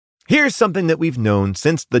Here's something that we've known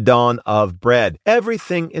since the dawn of bread.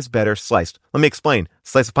 Everything is better sliced. Let me explain.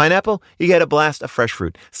 Slice a pineapple, you get a blast of fresh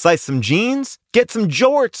fruit. Slice some jeans, get some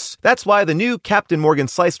jorts. That's why the new Captain Morgan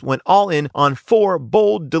Sliced went all in on 4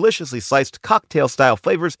 bold, deliciously sliced cocktail-style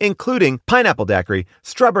flavors, including pineapple daiquiri,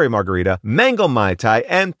 strawberry margarita, mango mai tai,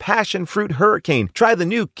 and passion fruit hurricane. Try the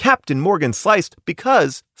new Captain Morgan Sliced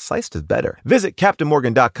because sliced is better. Visit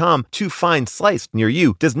CaptainMorgan.com to find Sliced near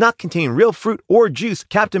you. Does not contain real fruit or juice.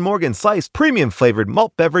 Captain Morgan Sliced, premium flavored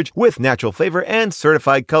malt beverage with natural flavor and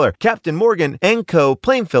certified color. Captain Morgan & Co.,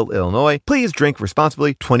 Plainfield, Illinois. Please drink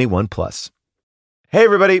responsibly. 21 plus. Hey,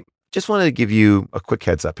 everybody. Just wanted to give you a quick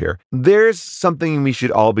heads up here. There's something we should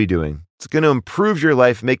all be doing. It's going to improve your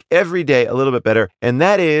life, make every day a little bit better, and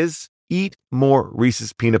that is eat more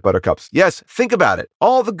Reese's peanut butter cups. Yes, think about it.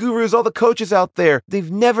 All the gurus, all the coaches out there,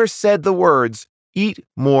 they've never said the words, eat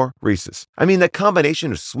more Reese's. I mean, that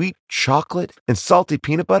combination of sweet chocolate and salty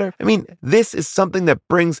peanut butter, I mean, this is something that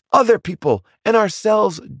brings other people and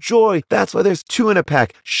ourselves joy. That's why there's 2 in a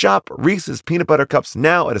pack. Shop Reese's peanut butter cups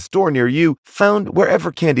now at a store near you, found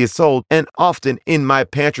wherever candy is sold, and often in my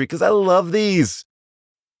pantry because I love these.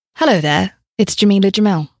 Hello there, it's Jamila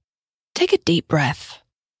Jamel. Take a deep breath.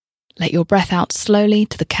 Let your breath out slowly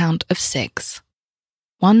to the count of 6.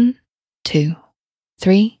 1, 2,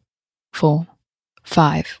 3, 4,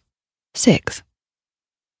 5, 6.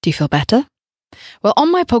 Do you feel better? Well, on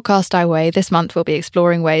my podcast, I Weigh, this month we'll be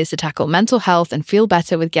exploring ways to tackle mental health and feel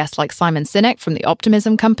better with guests like Simon Sinek from The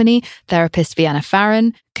Optimism Company, therapist Vienna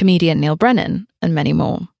Farron, comedian Neil Brennan, and many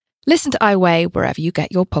more. Listen to I Weigh wherever you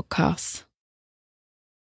get your podcasts.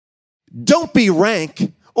 Don't be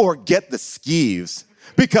rank or get the skeeves,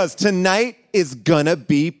 because tonight is gonna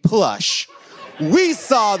be plush. We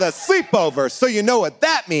saw the Sleepover, so you know what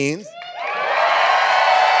that means.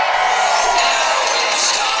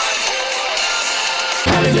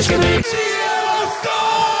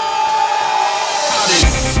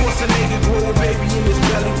 Schwarzenegger grow a baby in his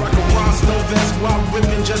belly, rock a rhinestone vest while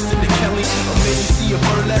whipping Justin to Kelly. Or maybe see a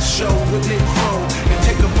burlesque show with Nick Kroll and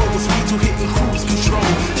take a boat with speed to hitting cruise control.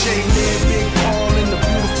 Jay Lynn, Big Paul, and the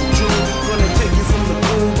beautiful June. Gonna take you from the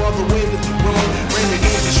groove all the way to the room.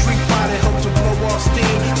 Renegades and Street Fighter help to blow off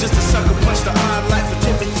steam. Just a sucker punch the odd life for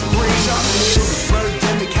Timothy Green. Sharp in the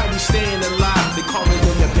birdemic, how we staying alive. They call him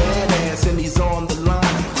the badass and he's on the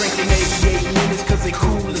line. Cranking 88 minutes cause they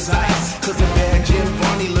cool as ice. Cause the bad Jim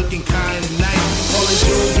Barney looking kinda nice. Paul and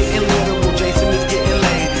June getting literal, Jason is getting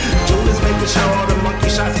laid. June is making sure all the monkey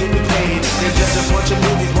shots getting paid. They're just a bunch of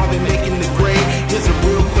movies while they're making the grade. Here's a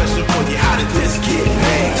real question for you, how did this get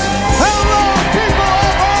made? Hello, people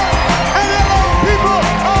of Earth, and hello, people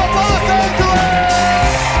of Los Angeles!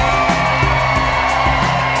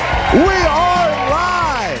 We are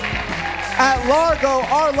live at Largo,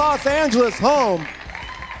 our Los Angeles home,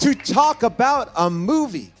 to talk about a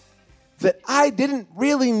movie that I didn't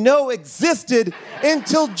really know existed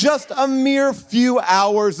until just a mere few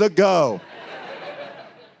hours ago.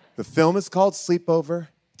 The film is called Sleepover.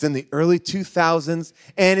 It's in the early 2000s,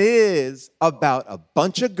 and it is about a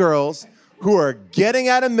bunch of girls who are getting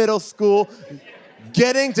out of middle school,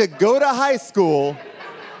 getting to go to high school,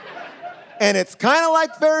 and it's kind of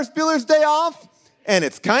like Ferris Bueller's Day Off, and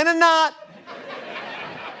it's kind of not.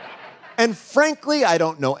 And frankly, I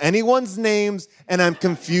don't know anyone's names, and I'm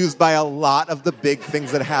confused by a lot of the big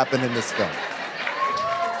things that happen in this film.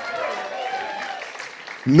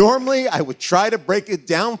 Normally, I would try to break it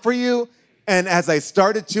down for you, and as I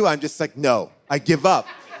started to, I'm just like, no, I give up.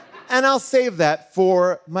 And I'll save that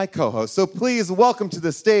for my co-host. So please welcome to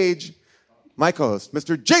the stage my co-host,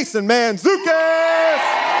 Mr. Jason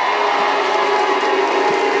Mantzoukas!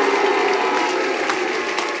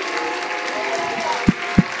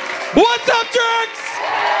 What's up, jerks?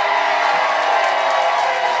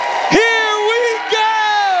 Here we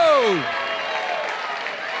go!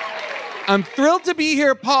 I'm thrilled to be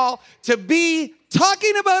here, Paul, to be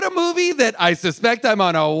talking about a movie that I suspect I'm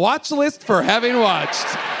on a watch list for having watched.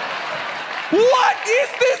 What is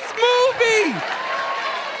this movie?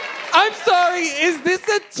 I'm sorry, is this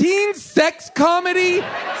a teen sex comedy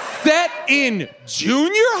set in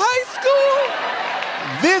junior high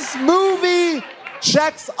school? This movie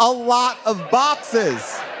checks a lot of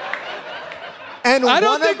boxes. And I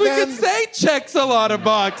don't think we could say checks a lot of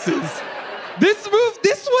boxes. This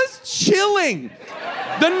was chilling.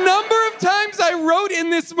 The number of times I wrote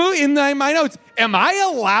in this movie, in my notes, am I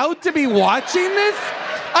allowed to be watching this?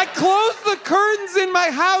 I closed the curtains in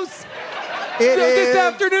my house this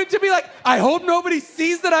afternoon to be like, I hope nobody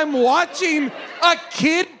sees that I'm watching a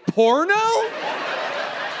kid porno.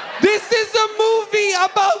 This is a movie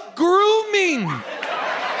about grooming.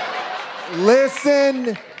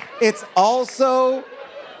 Listen It's also...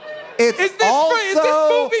 Is this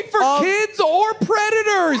movie for kids or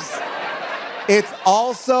predators? It's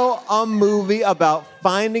also a movie about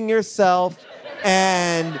finding yourself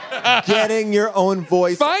and getting your own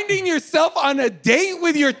voice. Finding yourself on a date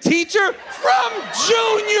with your teacher from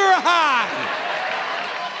junior high.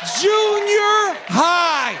 Junior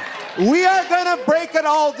high. We are going to break it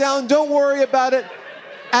all down. Don't worry about it.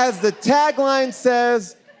 As the tagline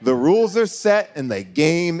says, the rules are set and the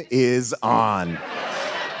game is on.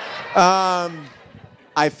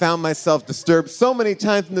 I found myself disturbed so many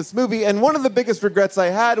times in this movie, and one of the biggest regrets I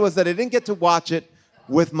had was that I didn't get to watch it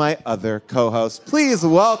with my other co-hosts. Please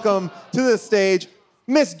welcome to the stage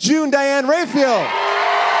Miss June Diane Rayfield.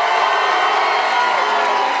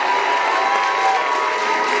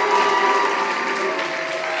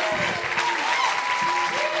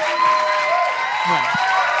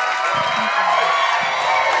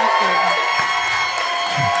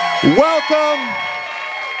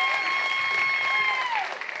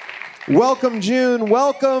 Welcome, June.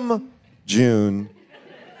 Welcome, June.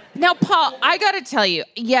 Now, Paul, I got to tell you,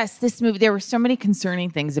 yes, this movie, there were so many concerning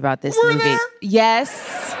things about this movie. There?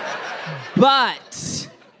 Yes, but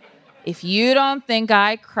if you don't think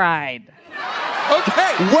I cried.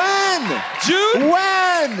 Okay. When? June?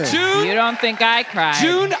 When? June? You don't think I cried.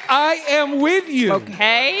 June, I am with you.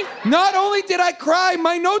 Okay? Not only did I cry,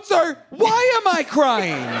 my notes are, why am I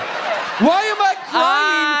crying? Why am I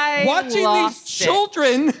crying watching these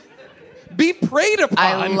children be preyed upon?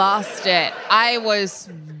 I lost it. I was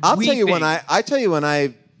I'll tell you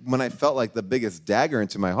weeping. when I felt like the biggest dagger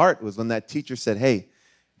into my heart was when that teacher said, "Hey,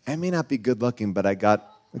 I may not be good looking, but I got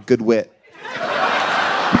a good wit."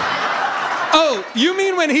 Oh, you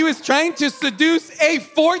mean when he was trying to seduce a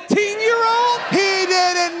 14-year-old? He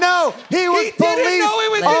didn't know. He was He didn't know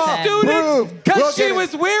it was a student because she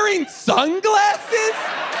was wearing sunglasses?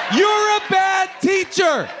 You're a bad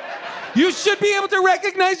teacher. You should be able to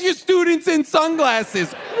recognize your students in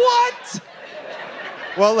sunglasses. What?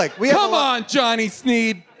 Well, look, Come on, Johnny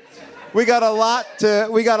Sneed. We got a lot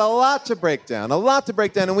to break down.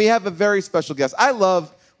 And we have a very special guest. I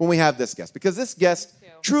love when we have this guest because this guest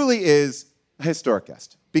truly is a historic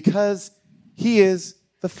guest because he is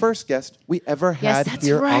the first guest we ever had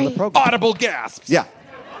here on the program. Audible gasps. Yeah.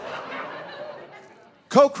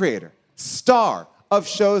 Co-creator, star of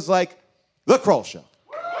shows like The Kroll Show,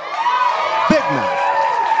 Big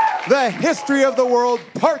Mouth, The History of the World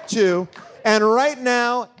Part 2, and right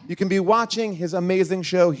now you can be watching his amazing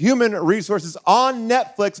show, Human Resources, on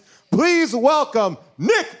Netflix. Please welcome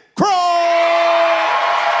Nick Kroll!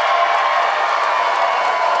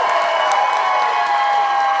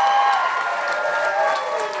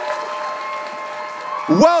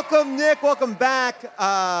 Welcome, Nick. Welcome back.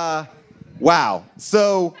 Wow.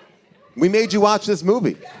 So we made you watch this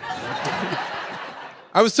movie.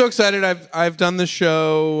 I was so excited. I've done the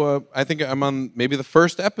show. I think I'm on maybe the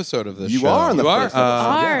first episode of this show. You are on the first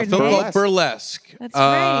episode. A film called Burlesque. That's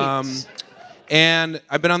right. And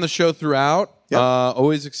I've been on the show throughout. Yep.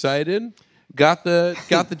 Always excited. Got the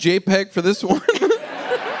JPEG for this one.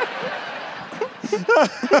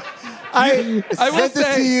 I sent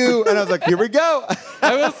it to you, and I was like, here we go.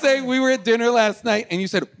 I will say, we were at dinner last night, and you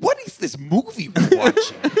said, what is this movie we're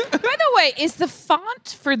watching? By the way, is the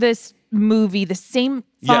font for this movie the same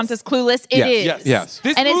font as Clueless? It is. Yes.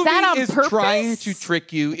 This And is movie that on is purpose? trying to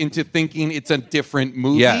trick you into thinking it's a different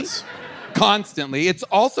movie. Yes. Constantly. It's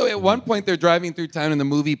also, at one point, they're driving through town, and the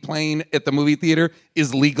movie playing at the movie theater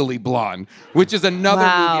is Legally Blonde, which is another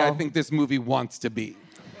movie I think this movie wants to be.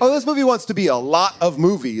 Oh, this movie wants to be a lot of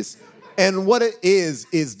movies, and what it is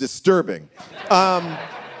disturbing.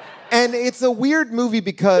 And it's a weird movie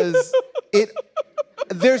because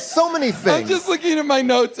there's so many things. I'm just looking at my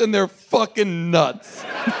notes, and they're fucking nuts.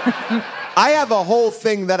 I have a whole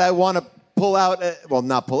thing that I want to pull out. Well,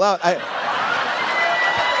 not pull out.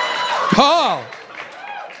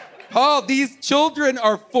 Paul, these children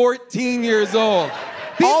are 14 years old.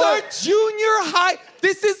 These are junior high.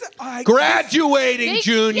 This is Graduating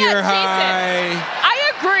junior high.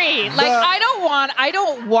 I agree. I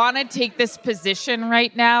don't want to take this position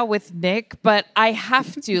right now with Nick, but I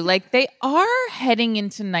have to. Like, they are heading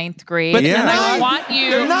into 9th grade, But and I want you.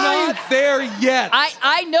 They're not there yet.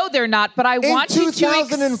 I know they're not, but I want you to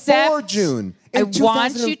 2004, accept. June. I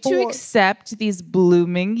want you to accept these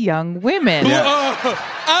blooming young women.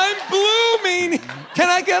 I'm blooming. Can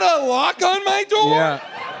I get a lock on my door? Yeah.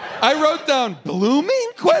 I wrote down blooming ?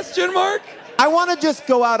 I want to just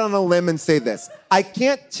go out on a limb and say this. I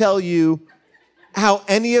can't tell you how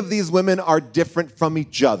any of these women are different from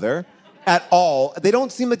each other, at all. They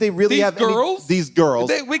don't seem like they really These have girls? these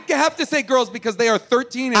girls. We have to say girls because they are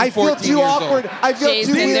 13 and I 14 feel too years awkward. old. I feel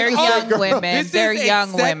Jason, too they're weird to say young girls. women. This They're is young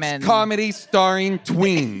a sex women. comedy starring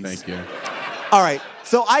tweens. Thank you. All right.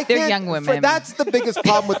 So I They're can't. young women. That's the biggest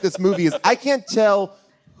problem with this movie is I can't tell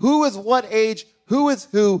who is what age, who is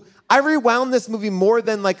who. I rewound this movie more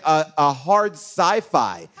than like a hard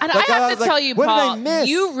sci-fi. And Like, I have was to tell like, you, what Paul, did I miss?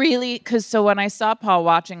 you really, because so when I saw Paul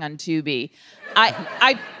watching on Tubi,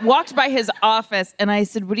 I walked by his office and I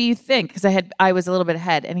said, "What do you think?" Because I was a little bit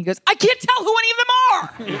ahead, and he goes, "I can't tell who any of them are."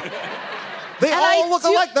 They And all I look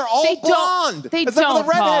do- alike. They're all blonde. They except for don't, the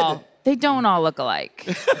redhead. Paul. They don't all look alike.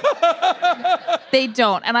 They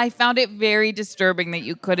don't, and I found it very disturbing that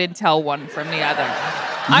you couldn't tell one from the other.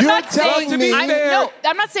 I'm You're not saying telling me-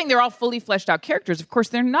 I'm not saying they're all fully fleshed out characters. Of course,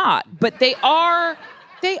 they're not, but they are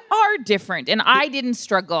different, and I didn't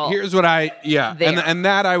struggle. Here's what There. and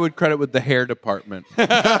that I would credit with the hair department. and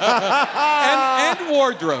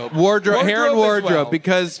wardrobe. Hair and as wardrobe, well.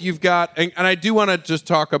 because you've got, and I do want to just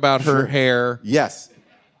talk about her hair Yes.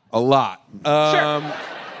 a lot.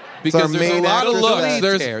 Because our there's a main lot of actress looks. of that.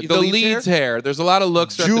 There's hair. the lead's hair. There's a lot of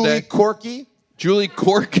looks throughout the Julie day. Corky. Julie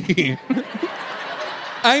Corky.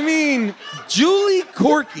 I mean, Julie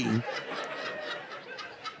Corky.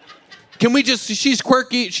 Can we just? She's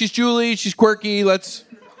quirky. She's Julie. She's quirky. Let's.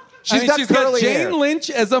 She's got got curly Jane hair.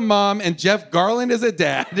 Lynch as a mom and Jeff Garland as a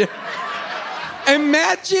dad.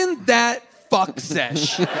 Imagine that fuck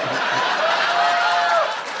sesh.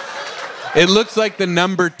 It looks like the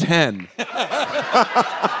number 10.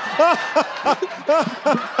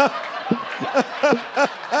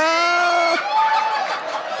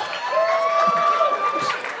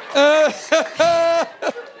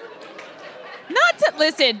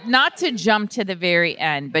 Not to jump to the very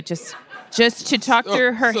end, but just to talk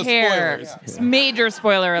through her so hair. spoilers. Major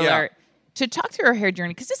spoiler Yeah. alert. To talk through her hair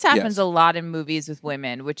journey, because this happens Yes. a lot in movies with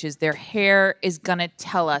women, which is their hair is gonna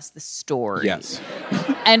tell us the story. Yes.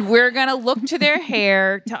 And we're going to look to their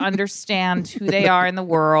hair to understand who they are in the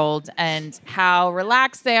world and how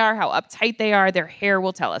relaxed they are, how uptight they are. Their hair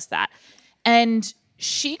will tell us that. And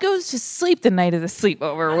she goes to sleep the night of the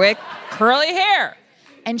sleepover with curly hair.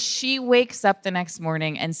 And she wakes up the next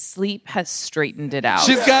morning and sleep has straightened it out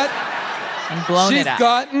She's and blown she's it out.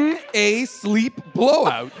 gotten a sleep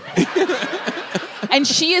blowout. And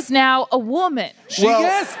she is now a woman.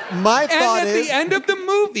 Yes. My thought and at is the end of the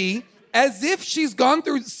movie, as if she's gone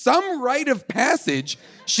through some rite of passage,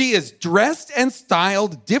 she is dressed and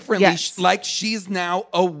styled differently, Yes. like she's now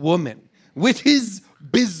a woman, which is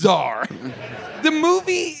bizarre. The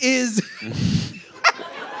movie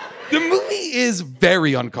is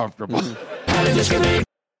very uncomfortable.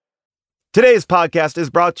 Today's podcast is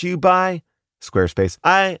brought to you by Squarespace.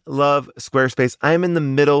 I love Squarespace. I'm in the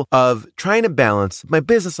middle of trying to balance my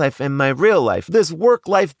business life and my real life. This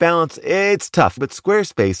work-life balance, it's tough, but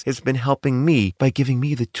Squarespace has been helping me by giving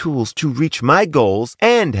me the tools to reach my goals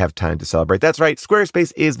and have time to celebrate. That's right.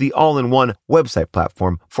 Squarespace is the all-in-one website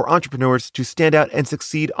platform for entrepreneurs to stand out and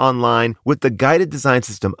succeed online. With the guided design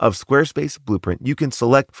system of Squarespace Blueprint, you can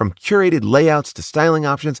select from curated layouts to styling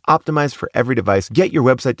options optimized for every device. Get your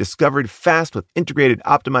website discovered fast with integrated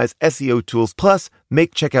optimized SEO tools. Plus,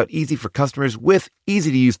 make checkout easy for customers with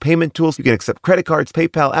easy-to-use payment tools. You can accept credit cards,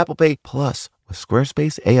 PayPal, Apple Pay. Plus, with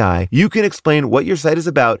Squarespace AI, you can explain what your site is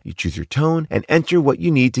about. You choose your tone and enter what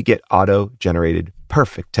you need to get auto-generated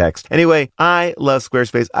perfect text. Anyway, I love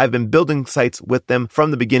Squarespace. I've been building sites with them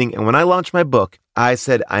from the beginning. And when I launched my book, I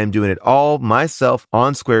said I'm doing it all myself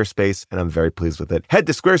on Squarespace, and I'm very pleased with it. Head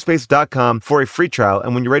to squarespace.com for a free trial.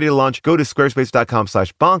 And when you're ready to launch, go to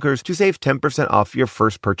squarespace.com/bonkers to save 10% off your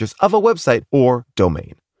first purchase of a website or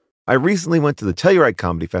domain. I recently went to the Telluride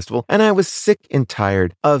Comedy Festival, and I was sick and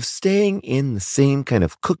tired of staying in the same kind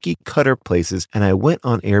of cookie cutter places. And I went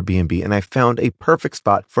on Airbnb and I found a perfect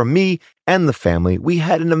spot for me and the family. We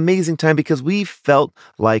had an amazing time because we felt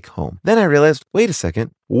like home. Then I realized, wait a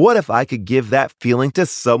second, what if I could give that feeling to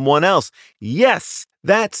someone else? Yes!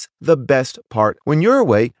 That's the best part. When you're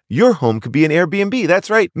away, your home could be an Airbnb. That's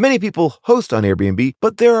right. Many people host on Airbnb,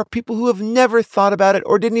 but there are people who have never thought about it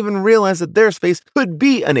or didn't even realize that their space could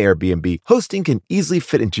be an Airbnb. Hosting can easily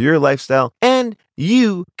fit into your lifestyle, and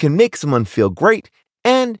you can make someone feel great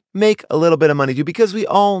and make a little bit of money too, because we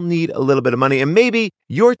all need a little bit of money. And maybe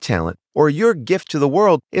your talent or your gift to the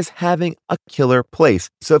world is having a killer place.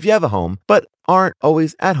 So if you have a home, but aren't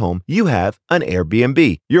always at home, you have an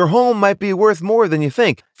Airbnb. Your home might be worth more than you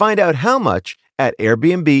think. Find out how much at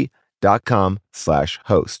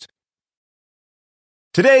airbnb.com/host.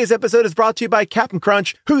 Today's episode is brought to you by Captain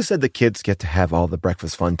Crunch. Who said the kids get to have all the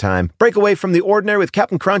breakfast fun time? Break away from the ordinary with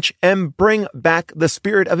Captain Crunch and bring back the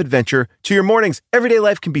spirit of adventure to your mornings. Everyday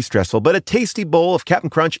life can be stressful, but a tasty bowl of Captain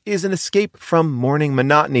Crunch is an escape from morning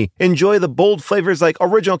monotony. Enjoy the bold flavors like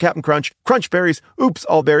original Captain Crunch, Crunch Berries, Oops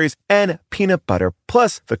All Berries, and peanut butter.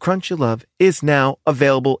 Plus, the crunch you love is now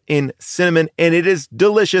available in cinnamon, and it is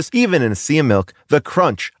delicious. Even in a sea of milk, the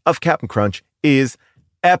crunch of Captain Crunch is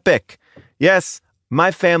epic. Yes, my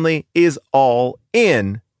family is all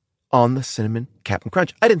in on the cinnamon Captain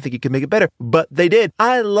Crunch. I didn't think you could make it better, but they did.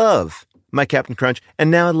 I love my Captain Crunch, and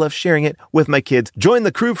now I love sharing it with my kids. Join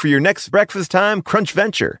the crew for your next breakfast time crunch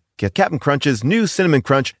venture. Get Captain Crunch's new Cinnamon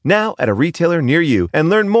Crunch now at a retailer near you, and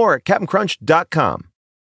learn more at CaptainCrunch.com.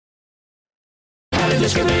 I'm going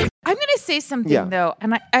to say something, though,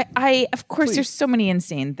 and I of course, there's so many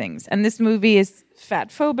insane things, and this movie is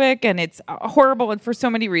fat-phobic, and it's horrible and for so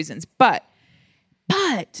many reasons, but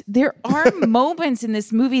there are moments in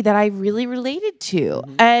this movie that I really related to.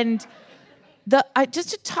 And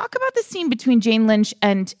just to talk about the scene between Jane Lynch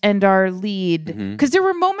and our lead, because there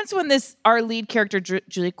were moments when our lead character,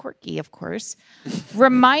 Julie Quirky, of course,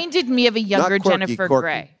 reminded me of a younger Jennifer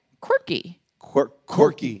Grey. Quirky.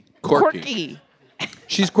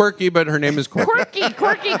 She's quirky, but her name is Quirky.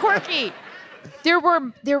 Quirky. There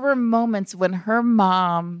were moments when her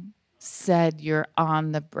mom said, "You're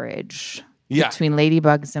on the bridge." Between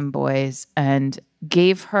ladybugs and boys, and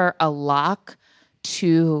gave her a lock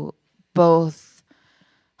to both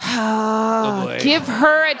give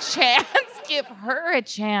her a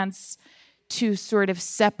chance to sort of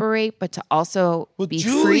separate, but to also be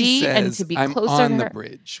Julie free says, and to be I'm closer on to the her.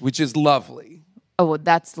 bridge, which is lovely. Oh, well,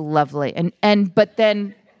 that's lovely. But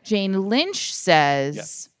then Jane Lynch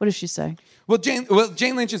says, what does she say? Well, Jane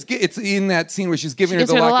Lynch it's in that scene where she's giving her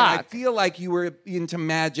the lock. And I feel like you were into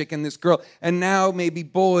magic and this girl, and now maybe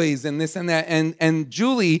boys and this and that. And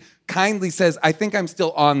Julie kindly says, "I think I'm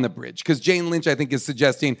still on the bridge," because Jane Lynch, I think, is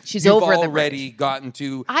suggesting she's you've over already gotten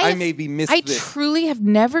to. I maybe missed this. I truly have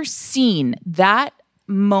never seen that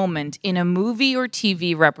moment in a movie or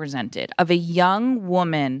TV represented of a young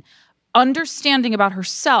woman understanding about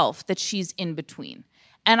herself that she's in between.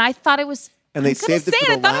 And I thought it was. And they saved it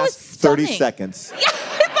for the last 30 seconds. Yeah, I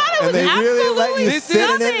thought it was and they really let you This sit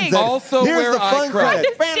in is it and said, also here's where the I fun cried.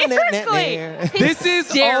 credit. This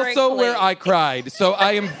is also where I cried. So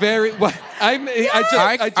I am very.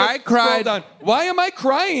 I cried. On. Why am I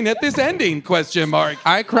crying at this ending? Question mark.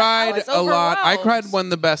 I cried a lot. I overwhelmed. cried when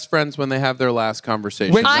the best friends when they have their last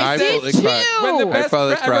conversation. I did absolutely too. cried. When the I best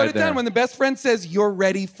probably friend, I wrote cried it down. there. When the best friend says, "You're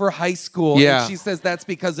ready for high school," Yeah. and she says, "That's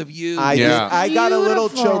because of you." I got a little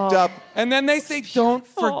Beautiful. choked up. And then they say, "Don't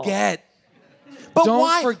forget." But Don't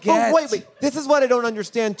why? forget. But wait. This is what I don't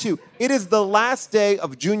understand, too. It is the last day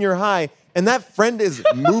of junior high, and that friend is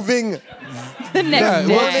moving. The next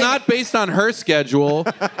day. Well, it's not based on her schedule.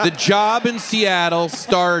 The job in Seattle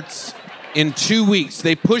starts in 2 weeks.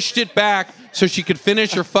 They pushed it back so she could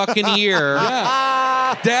finish her fucking year.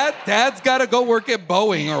 Dad's got to go work at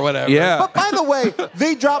Boeing or whatever. Yeah. But by the way,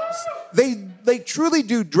 they truly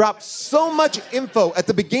do drop so much info at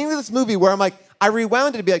the beginning of this movie where I'm like, I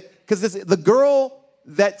rewound it to be like, because the girl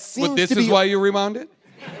that seems But this to be... is why you rewound it?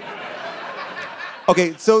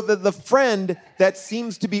 Okay, so the friend that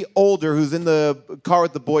seems to be older, who's in the car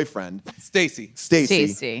with the boyfriend, Stacy.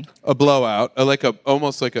 Stacy. A blowout,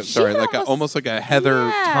 almost like a Heather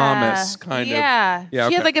Yeah. Thomas kind of. Yeah. She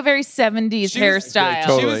okay. had like a very 70s hairstyle.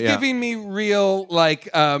 Totally. She was yeah. giving me real,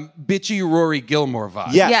 bitchy Rory Gilmore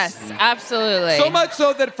vibes. Yes, absolutely. So much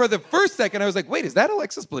so that for the first second, I was like, wait, is that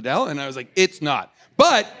Alexis Bledel? And I was like, it's not.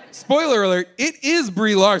 But, spoiler alert, it is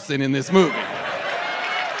Brie Larson in this movie.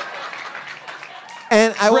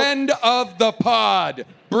 and Friend of the pod.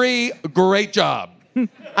 Brie, great job.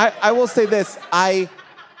 I will say this.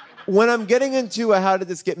 When I'm getting into a how did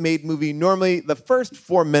this get made movie, normally the first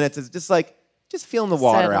 4 minutes is just feeling the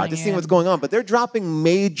water out, just seeing what's going on. But they're dropping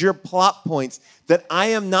major plot points that I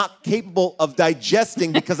am not capable of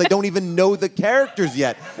digesting because I don't even know the characters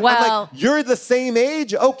yet. Well- I'm like, you're the same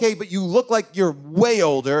age? Okay, but you look like you're way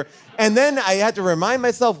older. And then I had to remind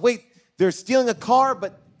myself, wait, they're stealing a car,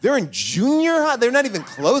 but they're in junior high? They're not even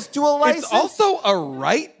close to a license? It's also a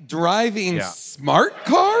right-driving smart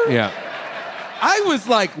car? Yeah. I was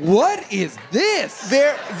like, what is this?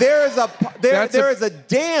 There is a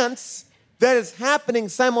dance that is happening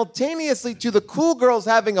simultaneously to the cool girls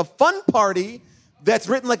having a fun party that's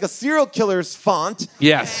written like a serial killer's font.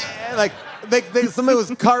 Yes. And like somebody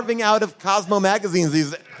was carving out of Cosmo magazines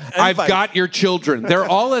these I've invites. got your children. They're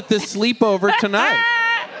all at this sleepover tonight.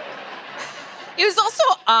 It was also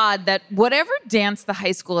odd that whatever dance the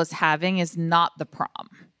high school is having is not the prom.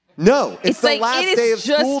 No, it's the like last it day is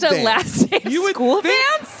of school just a dance. last day of school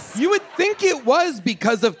dance. You would think it was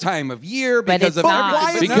because of time of year, But because it's of not.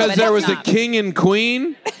 why is Because But there it's was a not. king and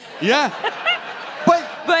queen. yeah.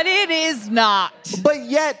 But it is not. But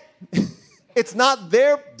yet, it's not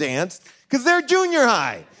their dance because they're junior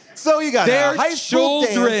high. So you got They're a high school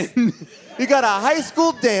children. dance. You got a high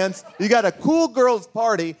school dance. You got a cool girls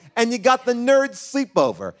party, and you got the nerds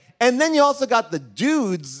sleepover. And then you also got the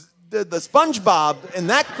dudes, the SpongeBob and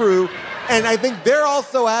that crew. And I think they're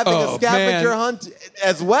also having a scavenger hunt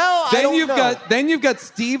as well. I don't know. Then you've got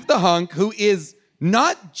Steve the Hunk, who is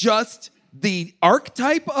not just the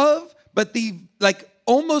archetype of, but the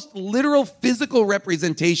almost literal physical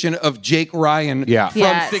representation of Jake Ryan from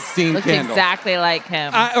 16 looks Candles. exactly like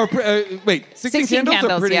him. 16 Candles are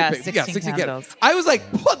Candles, pretty yeah, big. 16 Candles. I was like,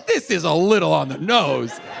 well, this is a little on the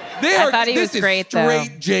nose. I thought he was this great, is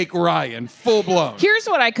straight Jake Ryan, full blown. Here's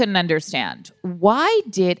what I couldn't understand. Why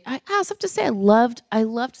did I also have to say I loved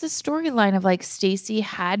the storyline of like Stacey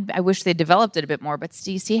I wish they developed it a bit more, but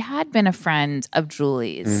Stacey had been a friend of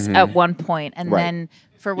Julie's at one point, and then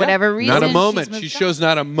for whatever reason, Not a she's moment. moved She on. shows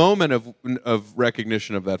not a moment of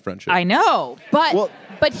recognition of that friendship. I know,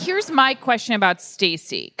 but here's my question about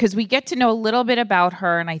Stacey, because we get to know a little bit about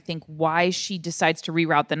her, and I think why she decides to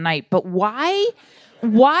reroute the night. But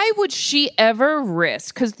why would she ever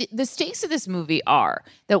risk? Because the stakes of this movie are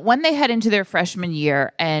that when they head into their freshman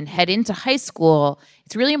year and head into high school,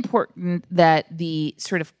 it's really important that the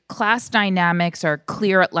sort of class dynamics are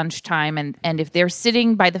clear at lunchtime. And if they're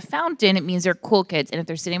sitting by the fountain, it means they're cool kids. And if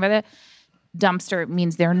they're sitting by the dumpster, it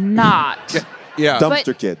means they're not. Yeah.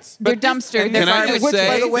 Dumpster kids. They're dumpster. They're Can I garbage. just say-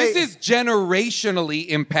 by the way, this is generationally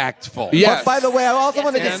impactful. Yes. But by the way, I also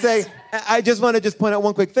wanted to Yes. say, I just want to point out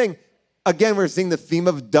one quick thing. Again, we're seeing the theme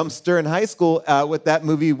of dumpster in high school with that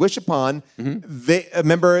movie Wish Upon. They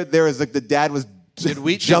remember there was like the dad was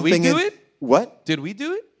jumping do in. it? What? Did we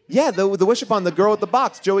do it? Yeah, the Wish Upon, the girl with the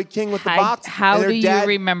box, Joey King with the box. How and her do you dad-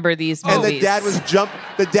 remember these And movies?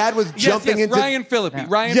 the dad was jumping into Ryan Phillippe.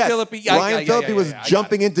 Ryan Yes, Phillippe. Ryan Phillippe was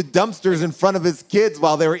jumping into dumpsters in front of his kids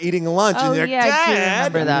while they were eating lunch. Oh, and they're, yeah, I do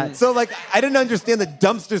Dad! remember that. So, I didn't understand that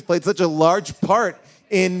dumpsters played such a large part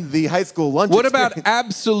in the high school lunch What about experience.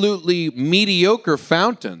 absolutely mediocre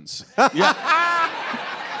fountains?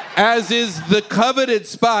 As is the coveted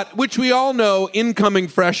spot, which we all know incoming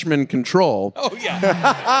freshmen control. Oh, yeah.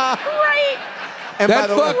 Right. And by That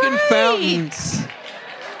the way- fucking fountain.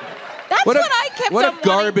 That's What what, a- I kept what a on wanting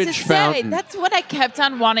garbage to say. fountain. That's what I kept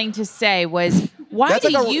on wanting to say was, why That's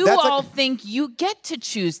do like a- you that's like- all think you get to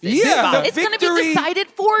choose this Yeah, spot? the It's going to be victory- decided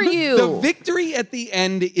for you. The victory at the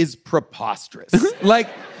end is preposterous. By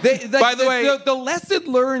the way, the lesson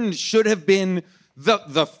learned should have been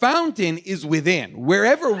the fountain is within.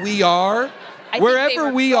 Wherever we are, think they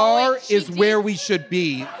were going- she is did. where we should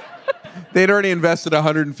be. They'd already invested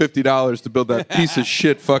 $150 to build that piece of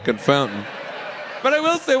shit fucking fountain. But I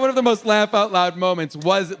will say one of the most laugh out loud moments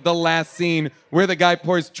was the last scene where the guy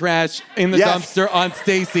pours trash in the Yes. dumpster on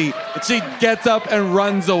Stacy. And she gets up and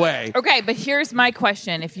runs away. Okay, but here's my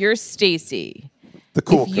question. If you're Stacy, the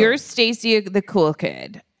cool if you're Stacy the cool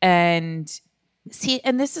kid, and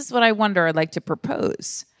this is what I wonder I'd like to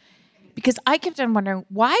propose. Because I kept on wondering,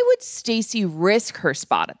 why would Stacy risk her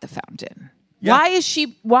spot at the fountain? Yeah. Why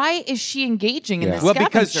is she engaging in this Well,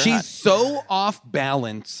 because scavenger she's hunt? so off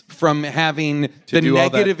balance from having the do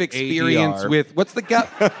all that negative experience ADR. with what's the guy?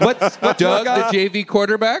 What's Doug, our guy? the JV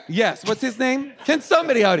quarterback? Yes. What's his name? Can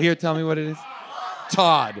somebody out here tell me what it is?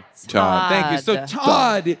 Todd. Todd. Thank you. So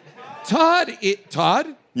Todd.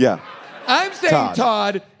 Yeah. I'm saying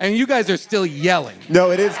Todd, and you guys are still yelling.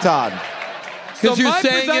 No, it is Todd. Because So you're my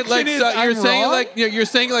saying it like presumption is I'm wrong? you're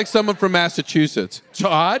saying it like someone from Massachusetts.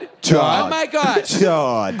 Todd. Todd. Oh my God.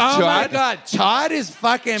 Todd. Oh my Todd? God. Todd is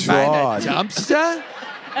fucking by Todd. the dumpster.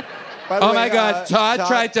 By the Oh way, my God. Todd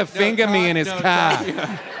tried to finger me in his car.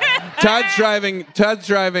 Todd's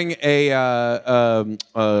driving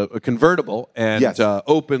a convertible and Yes.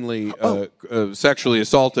 Openly sexually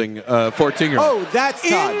assaulting 14-year-old. Oh, that's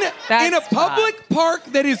Todd. In a public park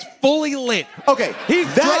that is fully lit. Okay,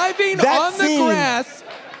 He's that- driving that on the scene- grass.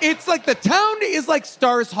 It's like the town is like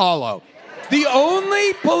Stars Hollow. The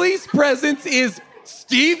only police presence is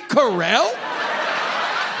Steve Carell.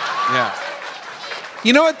 Yeah.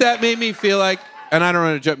 You know what that made me feel like? And I don't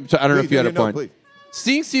want to jump. I don't know if you had a point. Please.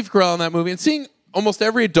 Seeing Steve Carell in that movie and seeing almost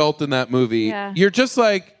every adult in that movie, Yeah. you're just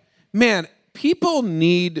like, man, people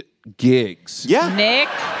need gigs. Yeah. Nick,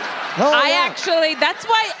 That's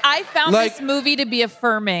why I found Like- this movie to be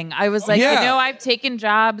affirming. I was like, Yeah. I've taken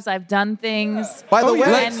jobs, I've done things. By the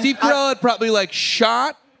way, Like Steve Carell had probably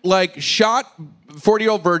shot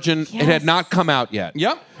 40-Year-Old Virgin. It had not come out yet.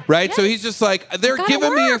 Yep. Right? So he's just like, they're gotta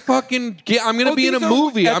giving me a work. fucking, I'm going to be in a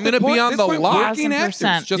movie. I'm going to be on the lot. Working actors,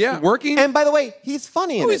 1000%. just working. and by the way, he's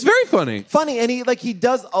funny in it. He's very funny. Funny, and he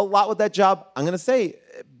does a lot with that job. I'm gonna say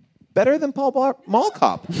better than Paul Mall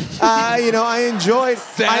Cop. I enjoyed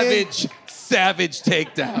Savage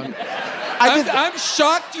takedown. I just I'm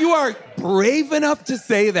shocked you are brave enough to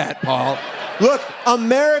say that, Paul. look.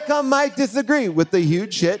 America might disagree with the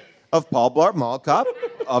huge hit of Paul Blart Mall Cop,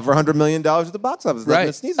 over $100 million at the box office. Nothing Right.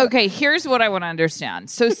 to sneeze at. Okay, here's what I want to understand.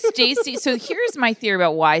 So here's my theory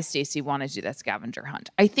about why Stacey wanted to do that scavenger hunt.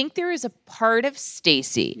 I think there is a part of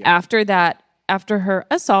Stacey after her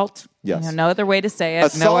assault. Yes. No other way to say it.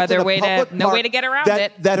 Assault No in other a way public to park get around that,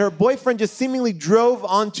 it. That her boyfriend just seemingly drove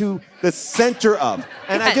onto the center of,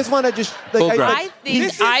 and I just want to just Full drive.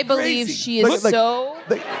 I believe crazy. she is so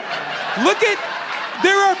Look at,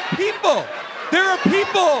 there are people. There are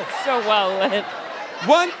people. so well lit.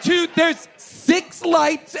 1, 2, there's 6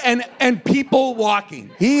 lights and people walking.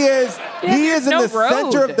 He is in no the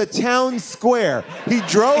center road. of the town square. He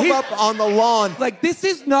drove He's- up on the lawn. Like, this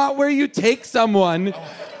is not where you take someone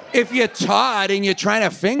if you're Todd and you're trying to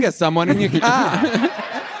finger someone in your car.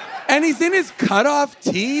 And he's in his cutoff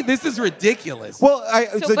tee. This is ridiculous. Well,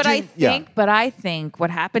 But I think what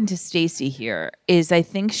happened to Stacey here is I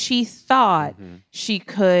think she thought she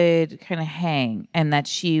could kind of hang and that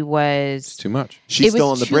she was Too much. she's it was still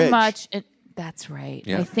on the too bridge. much. That's right.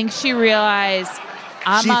 Yeah. I think she realized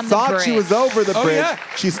I'm She on the thought bridge. she was over the Oh, bridge. yeah.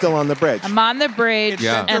 She's still on the bridge. I'm on the bridge,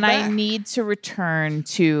 Yeah. and I Back. need to return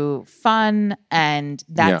to fun and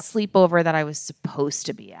that Yeah. sleepover that I was supposed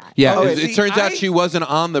to be at. Yeah, Oh, it, see, it turns out she wasn't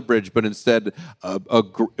on the bridge, but instead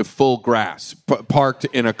full grass, parked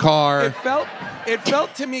in a car. It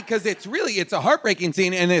felt to me because it's a heartbreaking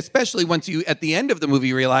scene, and especially once you at the end of the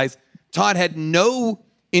movie realize Todd had no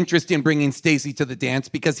interest in bringing Stacey to the dance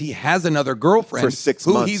because he has another girlfriend For 6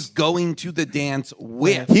 who months. he's going to the dance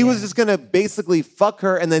with. He was just gonna basically fuck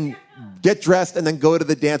her and then get dressed and then go to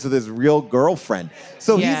the dance with his real girlfriend.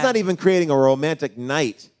 So he's Yeah. not even creating a romantic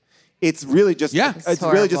night. It's really just it's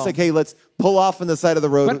really just horrible. like, hey, let's pull off on the side of the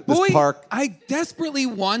road, But this boy, park. I desperately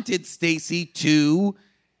wanted Stacey to.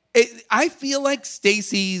 I feel like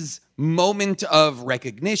Stacey's moment of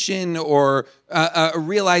recognition or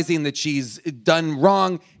realizing that she's done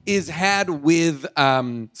wrong is had with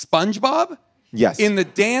SpongeBob. Yes. In the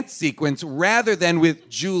dance sequence rather than with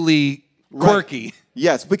Julie Quirky.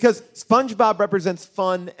 Yes, because SpongeBob represents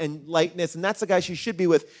fun and lightness, and that's the guy she should be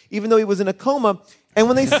with, even though he was in a coma. And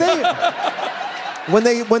when they say when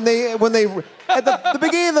they at the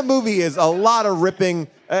beginning of the movie is a lot of ripping,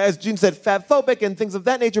 as June said, fatphobic and things of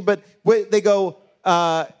that nature. But they go,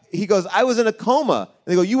 he goes, I was in a coma.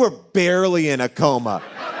 And they go, you were barely in a coma.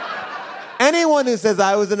 Anyone who says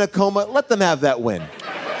I was in a coma, let them have that win.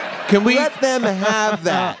 Can we? Let them have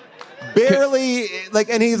that. Barely,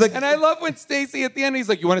 and he's like, And I love when Stacey at the end, he's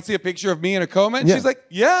like, you want to see a picture of me in a coma? And Yeah. she's like,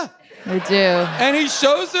 yeah. I do. And he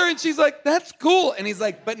shows her and she's like, that's cool. And he's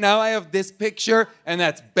like, but now I have this picture and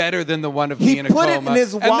that's better than the one of He me in a put it coma. in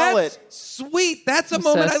his And wallet. that's sweet. That's a So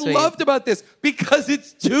moment sweet. I loved about this because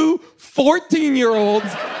it's 2 14-year-olds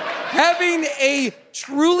having a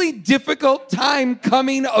truly difficult time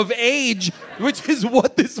coming of age, which is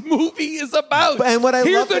what this movie is about. And what I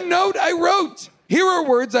Here's love a note I wrote. Here are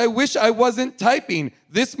words I wish I wasn't typing.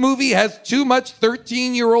 This movie has too much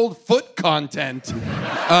 13-year-old foot content.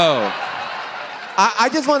 Oh, I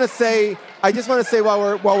just want to say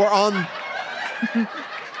while we're on,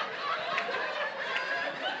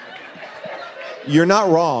 you're not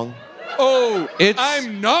wrong. Oh, It's-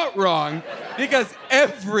 I'm not wrong because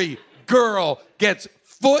every girl gets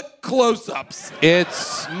foot close-ups.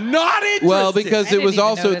 it's Not interested. well because I it was didn't even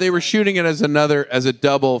also notice. they were shooting it as a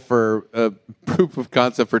double for proof of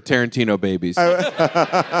concept for Tarantino babies.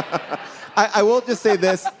 I will just say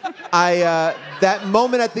this. That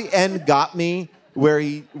moment at the end got me where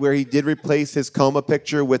he did replace his coma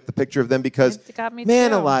picture with the picture of them because, It got me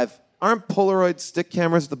man too. alive, aren't Polaroid stick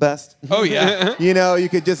cameras the best? Oh, yeah. You know, you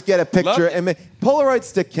could just get a picture. Love it. And Polaroid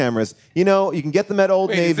stick cameras, you know, you can get them at Old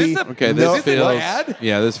Wait, is Navy. this a- Okay, No- this feels. ad?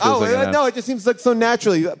 Yeah, this feels like an ad. no, it just seems like so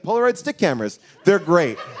naturally. Polaroid stick cameras, they're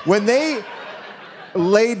great. When they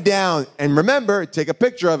laid down, and remember, take a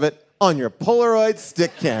picture of it on your Polaroid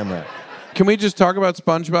stick camera. Can we just talk about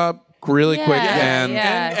SpongeBob really Yeah, quick?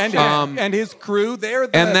 yeah. And his crew, they're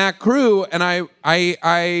the... And that crew, and I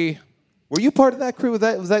Were you part of that crew? Was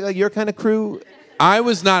that like your kind of crew?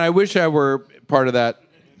 was not. I wish I were part of that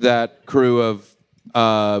that crew of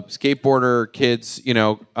skateboarder kids. You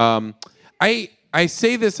know, I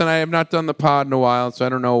say this, and I have not done the pod in a while, so I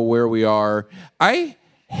don't know where we are. I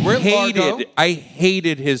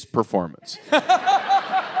hated his performance.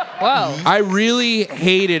 Whoa. I really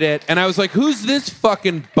hated it, and I was like, "Who's this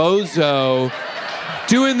fucking bozo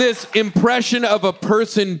doing this impression of a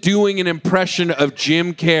person doing an impression of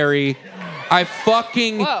Jim Carrey?" I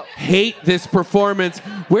fucking hate this performance.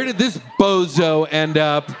 Where did this bozo end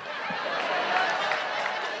up?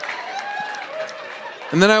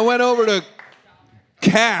 And then I went over to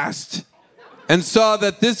Cast and saw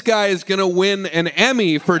that this guy is going to win an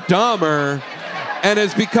Emmy for Dahmer and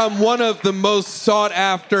has become one of the most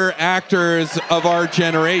sought-after actors of our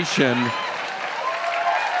generation.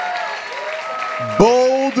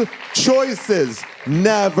 Bold choices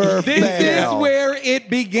never fail. This is where it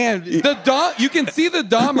began. You can see the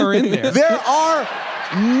Dahmer in there. There are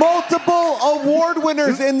multiple award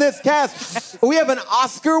winners in this cast. We have an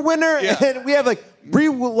Oscar winner, and we have like Brie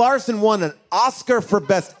Larson won an Oscar for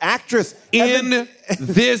Best Actress in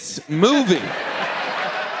this movie.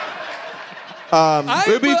 It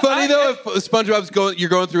would be funny though if SpongeBob's you're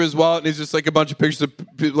going through his wallet and it's just like a bunch of pictures of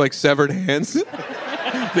like severed hands.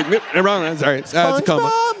 Like, wrong. Sorry, it's a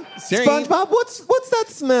coma. SpongeBob, what's that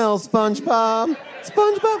smell, SpongeBob?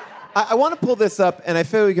 SpongeBob. I want to pull this up, and I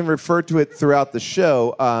feel we can refer to it throughout the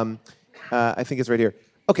show. I think it's right here.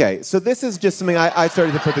 Okay, so this is just something I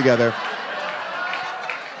started to put together.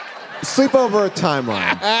 Sleepover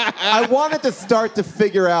timeline. I wanted to start to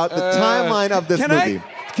figure out the timeline of this movie.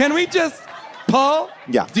 Can we just, Paul?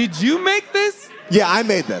 Yeah. Did you make this? Yeah, I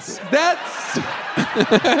made this. That's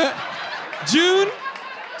June,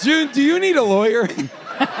 do you need a lawyer?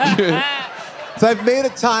 So I've made a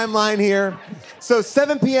timeline here. So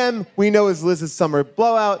 7 p.m. we know is Liz's summer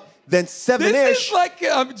blowout. Then 7-ish. This is like,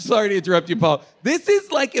 I'm sorry to interrupt you, Paul. This is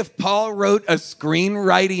like if Paul wrote a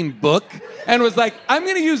screenwriting book and was like, I'm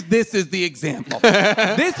going to use this as the example.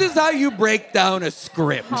 This is how you break down a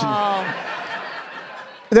script.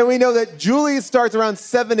 Then we know that Julie starts around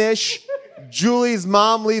 7-ish. Julie's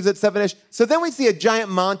mom leaves at 7-ish. So then we see a giant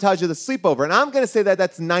montage of the sleepover. And I'm going to say that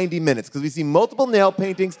that's 90 minutes because we see multiple nail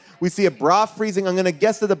paintings. We see a bra freezing. I'm going to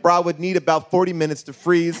guess that the bra would need about 40 minutes to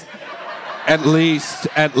freeze. At least.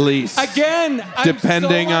 Again,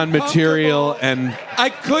 depending so on material and I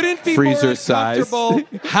couldn't be freezer more size.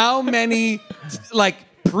 How many like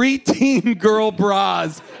preteen girl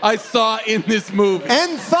bras I saw in this movie.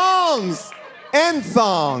 And thongs.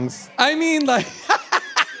 I mean, like.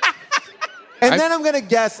 And then I'm gonna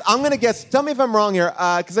guess. Tell me if I'm wrong here,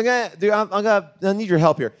 because I need your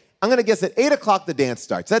help here. I'm gonna guess at 8 o'clock the dance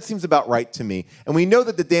starts. That seems about right to me. And we know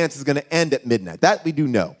that the dance is gonna end at midnight. That we do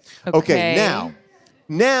know. Okay, now.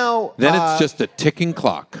 Then it's just a ticking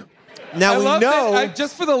clock. Now we know.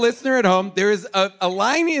 Just for the listener at home, there is a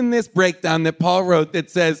line in this breakdown that Paul wrote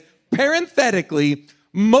that says, parenthetically,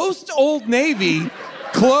 most Old Navy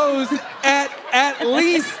close at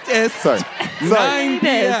least 9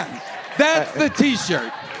 p.m. That's the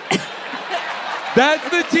T-shirt. That's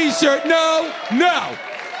the T-shirt. No.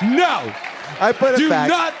 I put it back.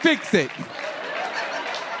 Do not fix it.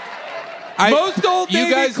 Most Old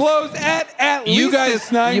Navy close at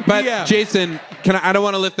least 9 p.m. But Jason, I don't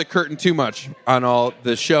want to lift the curtain too much on all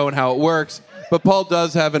the show and how it works, but Paul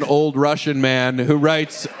does have an old Russian man who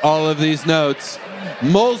writes all of these notes.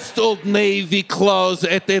 Most Old Navy close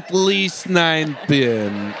at least 9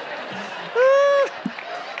 p.m.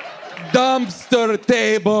 Dumpster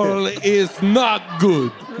table is not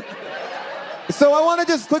good. So I want to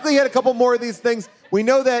just quickly hit a couple more of these things. We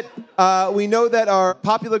know that our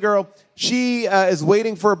popular girl, she is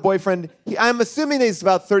waiting for her boyfriend. I'm assuming he's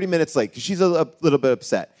about 30 minutes late because she's a little bit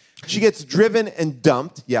upset. She gets driven and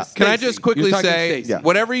dumped. Yeah. Can I just quickly say, Stacey.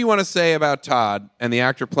 whatever you want to say about Todd and the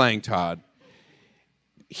actor playing Todd,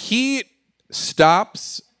 he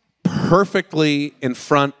stops perfectly in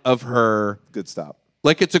front of her. Good stop.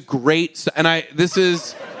 Like it's a great, this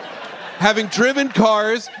is having driven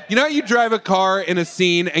cars. You know how you drive a car in a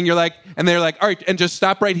scene and you're like, and they're like, all right, and just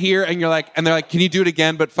stop right here. And you're like, and they're like, can you do it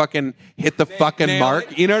again? But fucking hit the fucking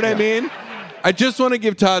mark. You know what I mean? I just want to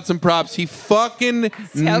give Todd some props. He fucking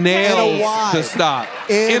nails the stop.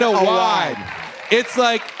 In a wide. It's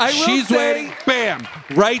like she's waiting, bam,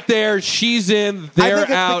 right there. She's in, they're I think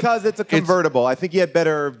it's out. because it's a convertible. I think he had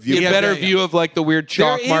better view. He had better view of like the weird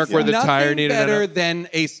chalk mark where the tire needed. Better than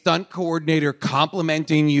a stunt coordinator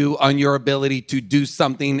complimenting you on your ability to do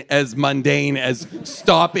something as mundane as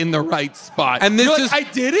stop in the right spot. And this is I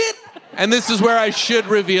did it. And this is where I should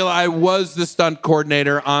reveal I was the stunt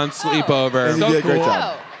coordinator on Sleepover. And you did a great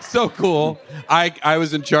job. so cool. I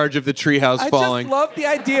was in charge of the treehouse falling. I just love the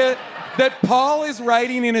idea that Paul is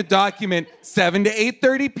writing in a document 7 to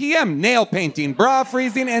 8:30 p.m. nail painting, bra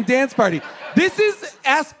freezing, and dance party. This is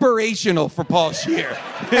aspirational for Paul Scheer.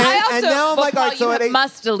 And now I'm like, all right, so at 8...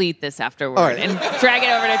 must delete this crux right. and drag it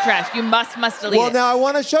over to trash. You must delete it. Well, now I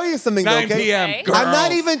want to show you something, 9 okay? p.m. Girls. I'm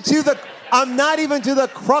not even to the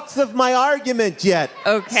crux of my argument yet.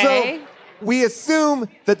 Okay. So we assume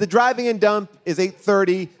that the driving and dump is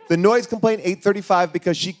 8:30. The noise complaint 8:35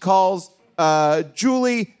 because she calls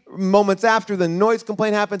Julie moments after the noise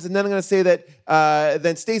complaint happens, and then I'm going to say that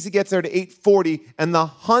then Stacy gets there to 8:40, and the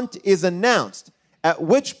hunt is announced. At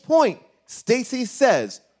which point Stacy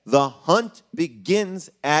says the hunt begins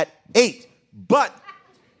at 8. But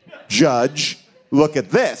Judge, look at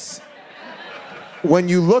this. When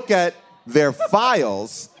you look at their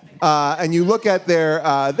files and you look at their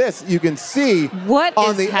this, you can see what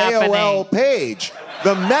on is the happening? AOL page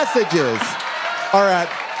the messages are at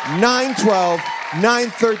 9:12,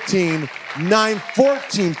 9:13,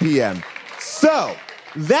 9:14 p.m. So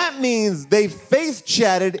that means they face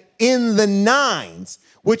chatted in the 9s,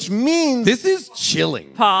 which means This is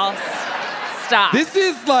chilling. Paul, stop. This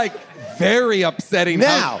is like very upsetting.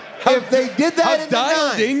 now if they did that How in the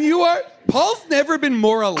dialed 9s, in you are. Paul's never been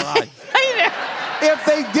more alive. I know. if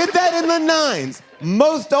they did that in the 9s,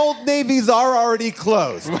 most Old Navies are already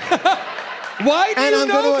closed. Why do And you I'm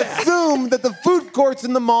know going to that? assume that the food courts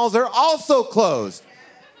in the malls are also closed.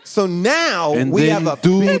 So now we have a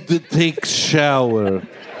big... take shower.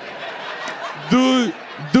 Dude,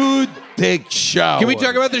 take shower. Can we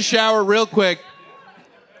talk about the shower real quick?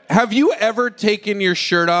 Have you ever taken your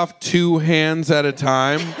shirt off 2 hands at a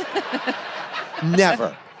time?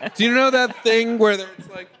 Never. Do you know that thing where it's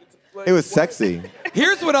like It was sexy.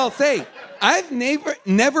 Here's what I'll say. I've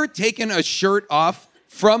never taken a shirt off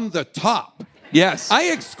from the top. yes.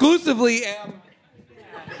 I exclusively am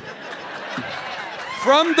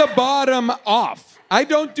from the bottom off. I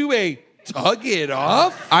don't do a tug it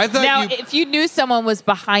off. I thought Now, you if you knew someone was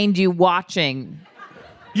behind you watching,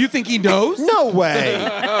 You think he knows? No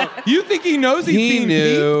way. You think he knows he's he being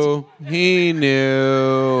knew. He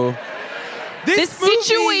knew. the This movie-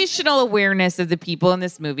 situational awareness of the people in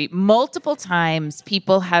this movie, multiple times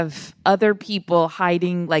people have other people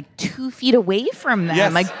hiding like 2 feet away from them,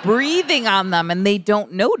 Yes. like breathing on them, and they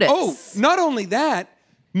don't notice. Oh, not only that,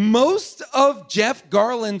 most of Jeff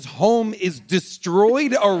Garland's home is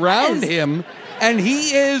destroyed around Yes. him, and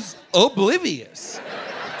he is oblivious.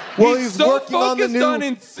 Well, he's so working on the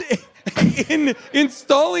focused new... in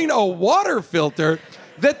installing a water filter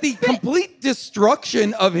that the complete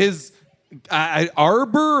destruction of his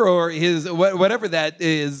arbor or his whatever that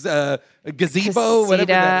is, gazebo, whatever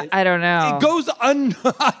that is. I don't know. It goes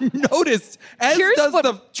unnoticed, as Here's does what-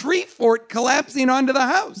 the tree fort collapsing onto the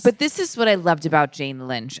house. But this is what I loved about Jane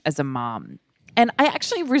Lynch as a mom. And I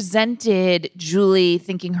actually resented Julie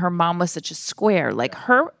thinking her mom was such a square. Like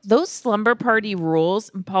those slumber party rules.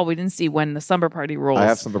 And Paul, we didn't see when the slumber party rules. I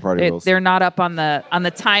have slumber party rules. They're not up on the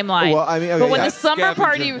timeline. Well, I mean, okay, but when yeah. the slumber Scavenger.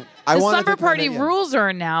 party, I the wanted slumber to party comment, yeah. rules are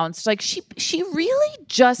announced, like she really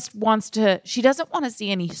just wants to. She doesn't want to see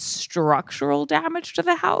any structural damage to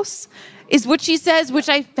the house, is what she says, which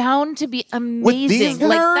I found to be amazing. With these nerds,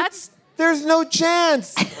 Like that's. there's no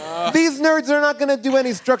chance. These nerds are not going to do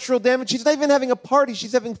any structural damage. She's not even having a party.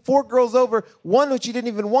 She's having 4 girls over, one which she didn't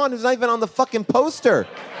even want, who's not even on the fucking poster.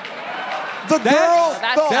 The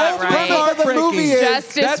That's whole not right. premise of the movie is...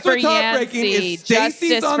 Justice That's for what's heartbreaking Yancey. is Stacy's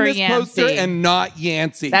Justice on for this poster Yancey. and not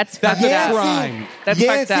Yancey. That's a fucked up. crime. That's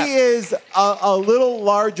fucked Yancey up. is a little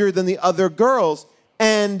larger than the other girls,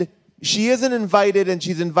 and she isn't invited, and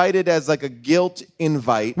she's invited as like a guilt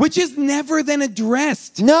invite. Which is never then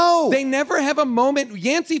addressed. No. They never have a moment.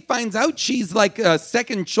 Yancey finds out she's like a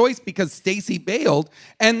second choice because Stacy bailed,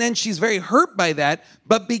 and then she's very hurt by that.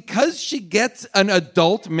 But because she gets an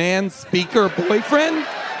adult man speaker boyfriend,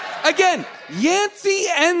 again, Yancey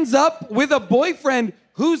ends up with a boyfriend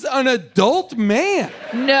who's an adult man.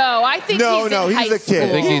 No, I think No, he's no, in he's high a kid. school. I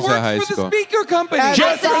think He he's a works high for school. the speaker company. As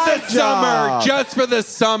Just a for the side summer. job. Just for the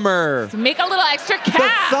summer. Make a little extra The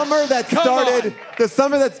cash. summer that Come started, on. the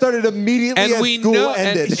summer that started immediately And as we school know-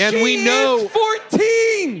 ended. and She we know- is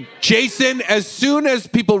 14. Jason, as soon as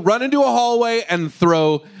people run into a hallway and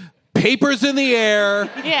throw papers in the air,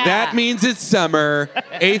 Yeah. that means it's summer.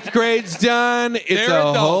 8th grade's done. It's They're a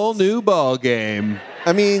adults. whole new ball game.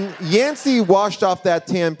 I mean, Yancey washed off that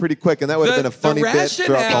tan pretty quick, and that would have been a funny bit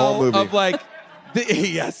throughout the whole movie. Of like,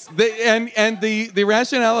 the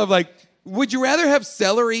rationale of like, would you rather have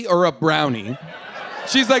celery or a brownie?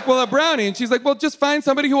 She's like, well, a brownie, and she's like, well, just find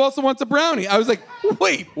somebody who also wants a brownie. I was like,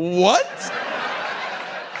 wait, what?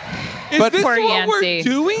 Is But this Poor what we're Yancey.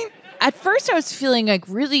 doing? At first, I was feeling like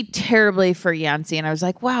really terribly for Yancey, and I was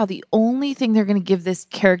like, "Wow, the only thing they're going to give this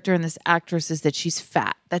character and this actress is that she's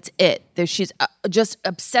fat. That's it. She's just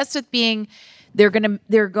obsessed with being.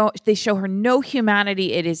 They show her no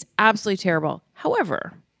humanity. It is absolutely terrible.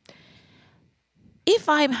 However, if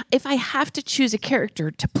I have to choose a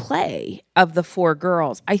character to play of the four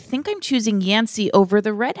girls, I think I'm choosing Yancey over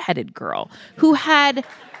the redheaded girl who had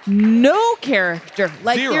no character.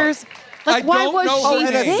 Like Zero. there's. Like, I why don't was know she her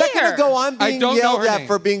And a name. second there? ago, I'm I being don't know yelled her at name.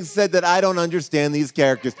 for being said that I don't understand these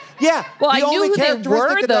characters. Yeah. Well, the I knew only who they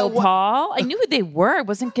characteristic were, that though, wa- Paul. I knew who they were. I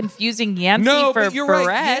wasn't confusing Yancey No, for but you're right.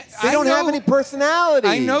 Barrett. Yeah, They I don't have know- any personality.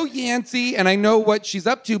 I know Yancey and I know what she's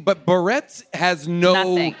up to, but Barrett's has no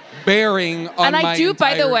Nothing. bearing on And I my do,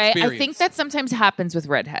 by the entire way, experience. I think that sometimes happens with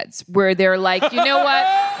redheads, where they're like, you know what?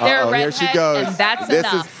 They're a Uh-oh, redhead, here she goes. and that's this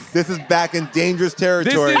enough. This is back in dangerous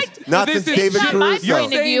territory. Not this since is- David It's not my Caruso.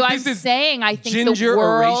 point of view. I'm This is saying I think ginger the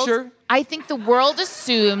world. erasure? I think the world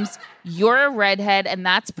assumes you're a redhead, and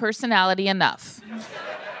that's personality enough.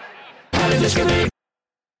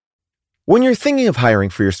 When you're thinking of hiring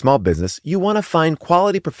for your small business, you want to find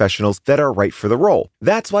quality professionals that are right for the role.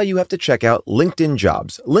 That's why you have to check out LinkedIn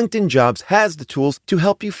Jobs. LinkedIn Jobs has the tools to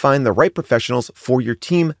help you find the right professionals for your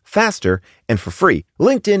team faster and for free.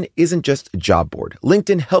 LinkedIn isn't just a job board.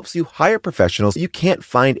 LinkedIn helps you hire professionals you can't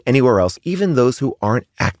find anywhere else, even those who aren't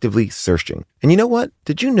actively searching. And you know what?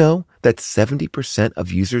 Did you know that 70%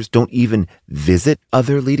 of users don't even visit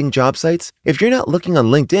other leading job sites? If you're not looking on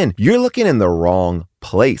LinkedIn, you're looking in the wrong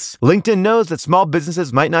place. LinkedIn knows that small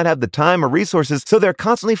businesses might not have the time or resources, so they're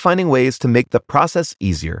constantly finding ways to make the process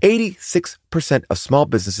easier. 86% of small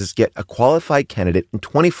businesses get a qualified candidate in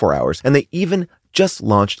 24 hours, and they even just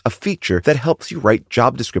launched a feature that helps you write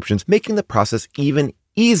job descriptions, making the process even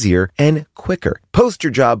easier and quicker. Post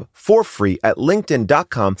your job for free at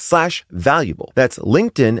linkedin.com/valuable. That's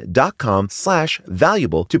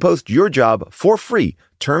linkedin.com/valuable to post your job for free.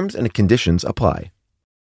 Terms and conditions apply.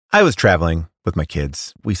 I was traveling with my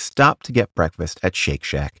kids. We stopped to get breakfast at Shake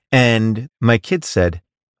Shack, and my kids said,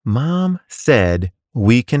 "Mom said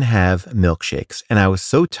we can have milkshakes." And I was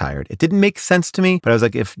so tired. It didn't make sense to me, but I was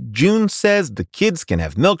like, if June says the kids can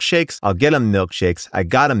have milkshakes, I'll get them milkshakes. I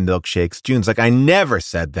got them milkshakes. June's like, I never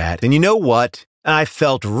said that. And you know what? I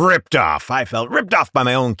felt ripped off. I felt ripped off by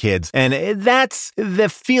my own kids. And that's the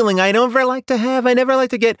feeling I never like to have. I never like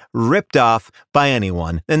to get ripped off by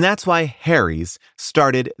anyone. And that's why Harry's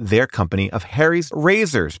started their company of Harry's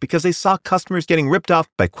Razors, because they saw customers getting ripped off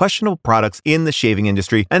by questionable products in the shaving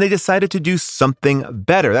industry, and they decided to do something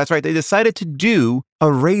better. That's right. They decided to do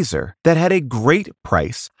a razor that had a great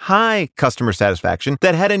price, high customer satisfaction,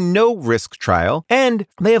 that had a no-risk trial, and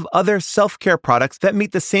they have other self-care products that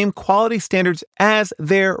meet the same quality standards as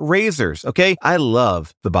their razors, okay? I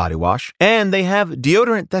love the body wash, and they have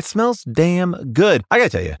deodorant that smells damn good. I gotta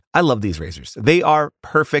tell you, I love these razors. They are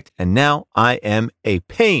perfect, and now I am a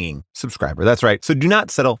paying subscriber. That's right. So do not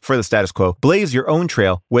settle for the status quo. Blaze your own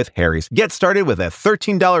trail with Harry's. Get started with a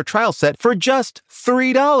 $13 trial set for just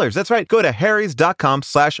 $3. That's right. Go to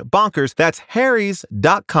harrys.com/bonkers. That's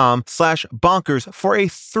harrys.com/bonkers for a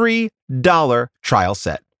 $3 trial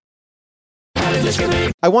set.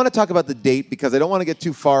 I want to talk about the date because I don't want to get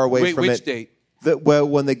too far away Wait, from it. which date? I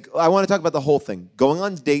want to talk about the whole thing. Going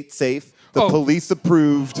on date safe. The Oh. police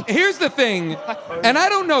approved. Here's the thing, and I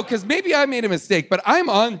don't know, because maybe I made a mistake, but I'm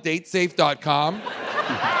on datesafe.com.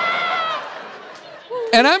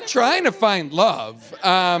 And I'm trying to find love.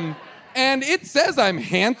 And it says I'm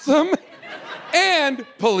handsome and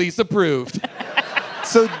police approved.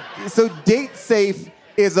 So Date Safe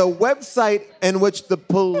is a website in which the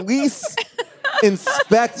police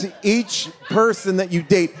inspect each person that you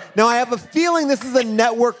date. Now, I have a feeling this is a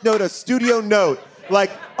network note, a studio note.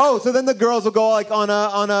 Like, oh, so then the girls will go like on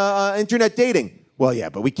a internet dating. Well, yeah,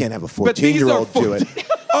 but we can't have a But these are 14-year-old do it.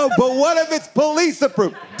 Oh, but what if it's police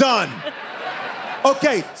approved? Done.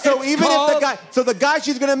 Okay, so It's even if called- the guy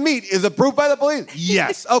she's gonna meet is approved by the police?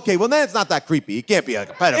 Yes. Okay, well then it's not that creepy. He can't be like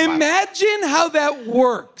a pedophile. Imagine how that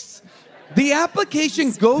works. The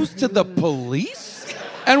application goes to the police,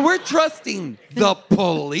 and we're trusting the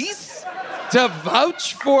police to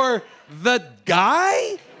vouch for the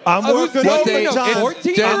guy? I'm who's working dating a overtime.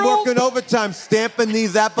 14-year-old? I'm working overtime stamping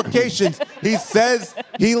these applications. He says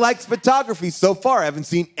he likes photography. So far, I haven't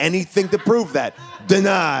seen anything to prove that.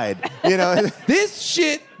 Denied. You know. This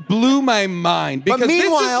shit blew my mind because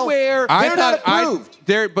meanwhile, this is where They're not approved.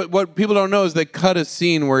 But what people don't know is they cut a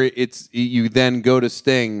scene where you then go to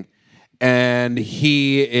Sting, and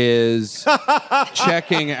he is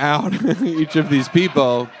checking out each of these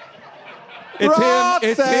people.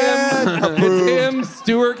 It's him,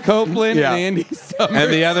 Stuart Copeland, Yeah. and Andy Summers.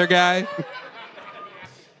 And the other guy.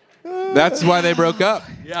 That's why they broke up.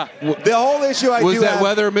 Yeah. The whole issue Was that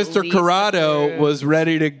whether Mr. Lisa Corrado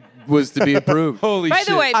was to be approved. Holy By shit.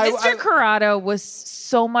 the way, Mr. Corrado was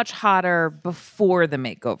so much hotter before the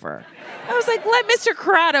makeover. I was like, let Mr.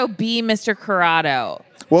 Corrado be Mr. Corrado.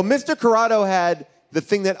 Well, Mr. Corrado had the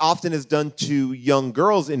thing that often is done to young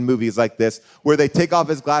girls in movies like this, where they take off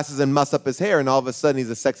his glasses and muss up his hair, and all of a sudden he's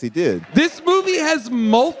a sexy dude. This movie has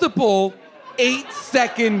multiple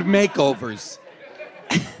 8-second makeovers.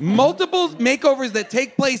 Multiple makeovers that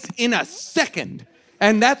take place in a second.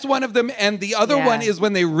 And that's one of them. And the other one is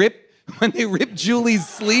when they rip Julie's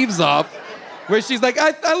sleeves off, where she's like,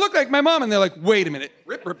 I look like my mom. And they're like, wait a minute.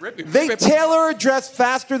 Rip. They tailor a dress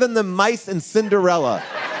faster than the mice in Cinderella.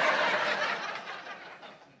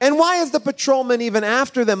 And why is the patrolman even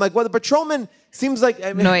after them? Like, well, the patrolman seems like...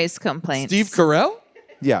 Noise complaints. Steve Carell?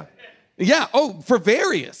 Yeah. Yeah. Oh, for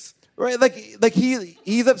various. Right, like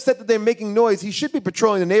he's upset that they're making noise. He should be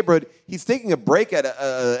patrolling the neighborhood. He's taking a break at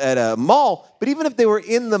a mall. But even if they were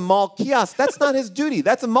in the mall kiosk, that's not his duty.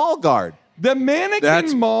 That's a mall guard. The mannequin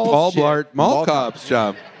That's mall Paul shit. Blart Mall Cop's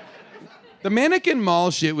job. The mannequin mall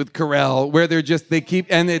shit with Carell, where they keep,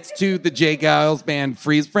 and it's to the Jay Giles band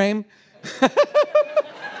Freeze Frame.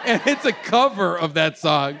 And it's a cover of that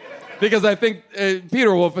song. Because I think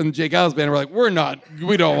Peter Wolf and Jay Giles band were like,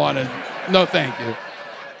 we don't want to, no thank you.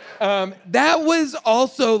 That was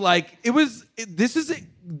also like,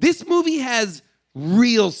 this movie has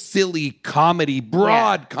real silly comedy,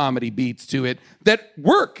 broad comedy beats to it that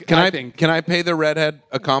work, I think. Can I pay the redhead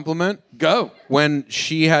a compliment? Go. When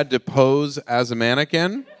she had to pose as a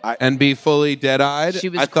mannequin and be fully dead-eyed, She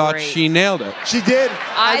was I thought great. she nailed it. She did.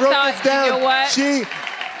 I wrote thought, this down. you know what?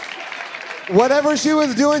 Whatever she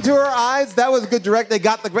was doing to her eyes, that was good direct. They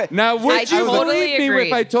got the great. Now, would I you totally believe me agree.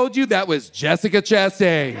 if I told you that was Jessica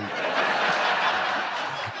Chastain?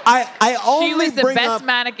 I only She was the bring best up,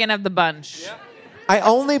 mannequin of the bunch. I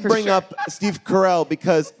only bring sure. up Steve Carell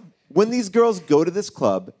because when these girls go to this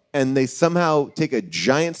club and they somehow take a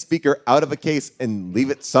giant speaker out of a case and leave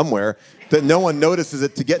it somewhere that no one notices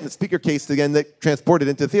it to get in the speaker case to then transport it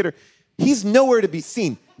into the theater, he's nowhere to be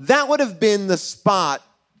seen. That would have been the spot.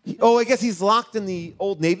 Oh, I guess he's locked in the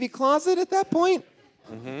Old Navy closet at that point?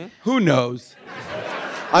 Mm-hmm. Who knows?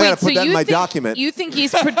 I got to put that in my document. You think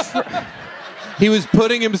he's... He was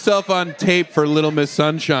putting himself on tape for Little Miss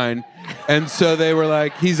Sunshine, and so they were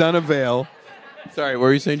like, he's unavail. Sorry, what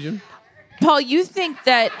were you saying, Jim? Paul, you think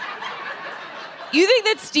that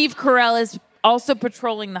Steve Carell is also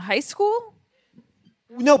patrolling the high school?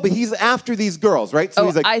 No, but he's after these girls, right? So Oh,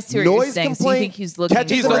 he's like, I see what you're noise saying. So you complaint, think he's looking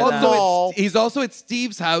catches He's them at the them. mall. he's also at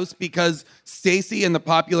Steve's house because Stacy and the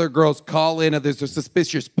popular girls call in and there's a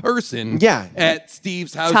suspicious person at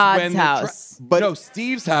Steve's house. Todd's house. No,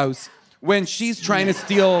 Steve's house when she's trying to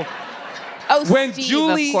steal... Oh, when Steve,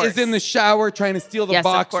 Julie of course. is in the shower trying to steal the Yes,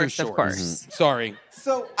 of boxer course, shorts. of course. Sorry.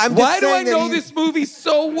 So I'm just Why do I saying that know this movie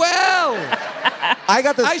so well? I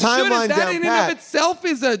got this I shouldn't. timeline That down in and pat. of itself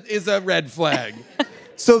is a red flag.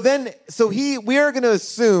 We are going to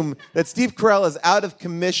assume that Steve Carell is out of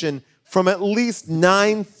commission from at least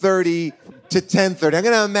 9:30 to 10:30. I'm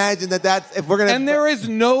going to imagine that's if we're going to. And there is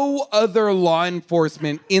no other law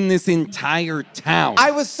enforcement in this entire town.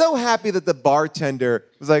 I was so happy that the bartender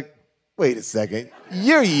was like, "Wait a second,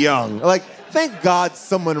 you're young." Like, thank God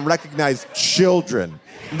someone recognized children.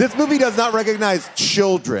 This movie does not recognize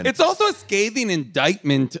children. It's also a scathing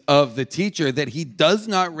indictment of the teacher that he does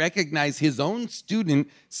not recognize his own student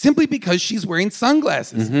simply because she's wearing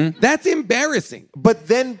sunglasses. That's embarrassing. But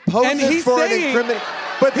then poses And he's for saying, an incriminating.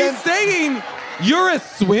 But then he's saying, you're a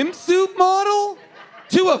swimsuit model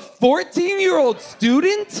to a 14-year-old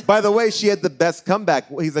student? by the way, she had the best comeback.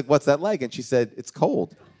 He's like, "What's that like?" And she said, "It's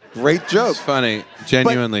cold." Great joke. It's funny.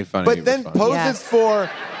 Genuinely funny. But It then was funny. poses for.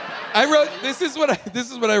 I wrote, this is what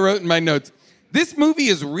I wrote in my notes. This movie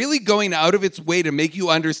is really going out of its way to make you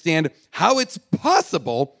understand how it's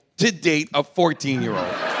possible to date a 14-year-old.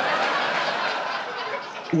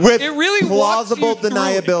 With It really plausible walks you through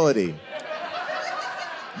it. deniability.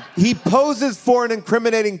 He poses for an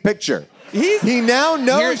incriminating picture. He now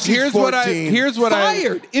knows Here's she's 14. Here's what I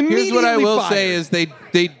will Immediately say fired. is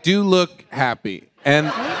they do look happy. And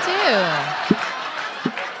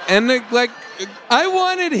like I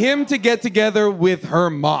wanted him to get together with her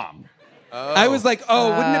mom. I was like,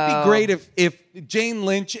 wouldn't it be great if Jane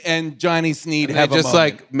Lynch and Johnny Sneed they have a just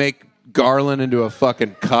moment? like make Garland into a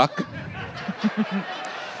fucking cuck.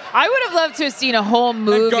 I would have loved to have seen a whole And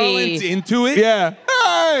movie. Garland's into it? Yeah.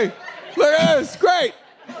 Hey, look at this. Great.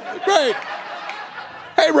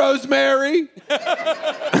 Hey, Rosemary.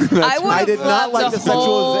 I did not like the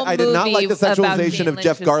sexualization of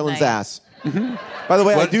Jeff Garland's ass. By the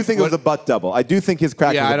way, I do think it was a butt double. I do think his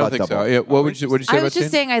crack was a butt double. I don't think so. Yeah, what would you say I about was just Jane?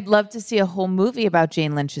 saying I'd love to see a whole movie about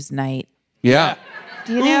Jane Lynch's night. Yeah.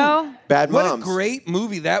 Do you know? Bad What Moms. a great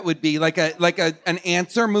movie that would be, like an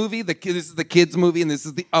answer movie. This is the kids movie, and this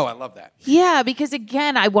is I love that. Yeah, because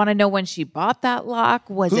again, I want to know when she bought that lock.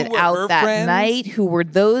 Was Who it were out her that friends? night? Who were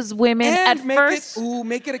those women And at make first?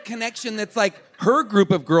 make it a connection that's like her group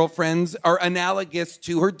of girlfriends are analogous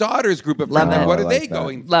to her daughter's group of Love friends. it. And what I are like they that.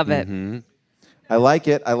 going? Love it. I like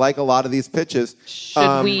it. I like a lot of these pitches.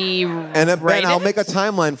 Should we And write Ben, I'll it? make a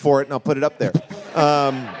timeline for it and I'll put it up there.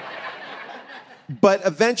 But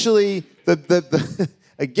eventually,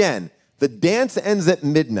 again, the dance ends at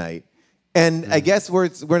midnight. And I guess we're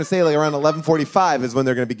going to say like around 11:45 is when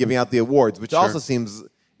they're going to be giving out the awards, which also seems,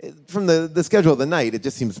 from the schedule of the night, it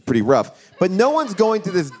just seems pretty rough. But no one's going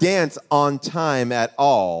to this dance on time at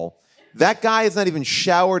all. That guy is not even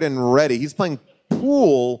showered and ready. He's playing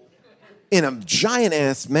pool in a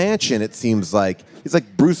giant-ass mansion, it seems like. He's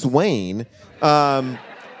like Bruce Wayne. And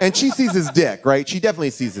she sees his dick, right? She definitely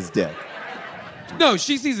sees his dick. No,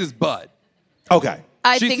 she sees his butt. Okay.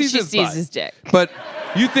 I She think sees she his sees butt. his dick. But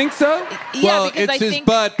You think so? Yeah, well, because it's I his think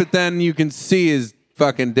butt, but then you can see his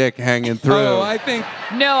fucking dick hanging through. Oh, I think.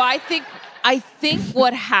 no, I think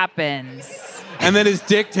what happens. And then his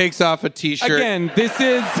dick takes off a t-shirt. Again,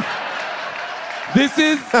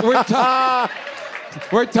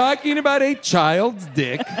 we're talking about a child's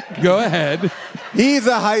dick. Go ahead. He's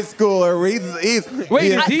a high schooler. Wait, is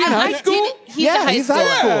he in high school? He's a high he's high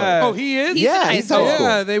schooler. school. Oh, he is? He's in high he's school. high school.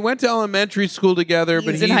 Yeah, they went to elementary school together,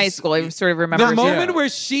 but He's in high school. I sort of remember. The moment Yeah. where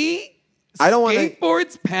she I don't wanna-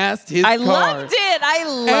 skateboards past his I car. loved it. I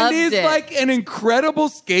loved And is it. like an incredible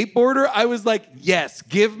skateboarder. I was like, yes,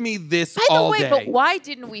 give me this By the all way, day. but why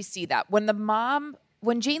didn't we see that? When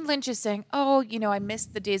Jane Lynch is saying, oh, I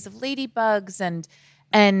missed the days of ladybugs and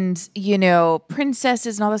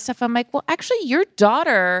princesses and all this stuff. I'm like, well, actually, your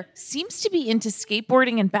daughter seems to be into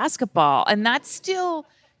skateboarding and basketball, and that's still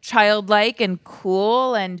childlike and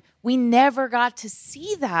cool, and we never got to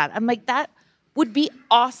see that. I'm like, that would be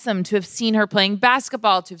awesome to have seen her playing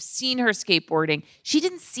basketball, to have seen her skateboarding. She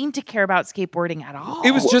didn't seem to care about skateboarding at all.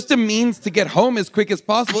 It was just a means to get home as quick as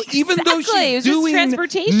possible, even though Exactly. It was she's just doing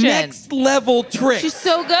transportation. next level tricks. She's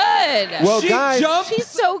so good. Well, she guys- jumps She's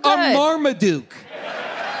so a good. Marmaduke.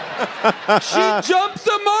 She jumps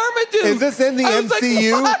a Marmaduke. Is this in the I was like,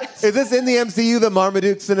 MCU? what? Is this in the MCU, the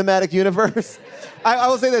Marmaduke cinematic universe? I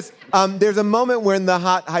will say this. There's a moment when the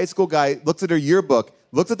hot high school guy looks at her yearbook,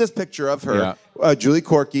 looks at this picture of her, Julie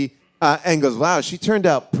Corky, and goes, wow, she turned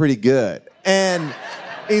out pretty good. And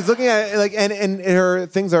he's looking at it, and her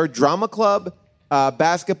things are drama club,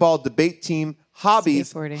 basketball, debate team,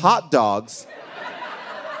 hobbies, Skateboarding. hot dogs,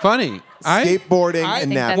 Funny. skateboarding, and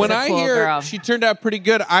think napping. that's When a I cool hear girl. she turned out pretty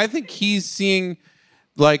good, I think he's seeing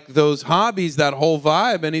like those hobbies, that whole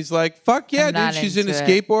vibe, and he's like, fuck yeah, I'm not dude. She's into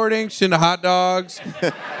into it. skateboarding, she's into hot dogs.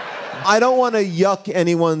 I don't want to yuck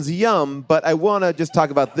anyone's yum, but I want to just talk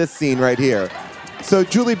about this scene right here. So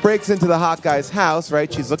Julie breaks into the hot guy's house,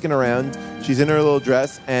 right? She's looking around. She's in her little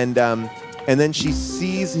dress, and then she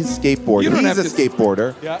sees his skateboard. You don't He's a have to-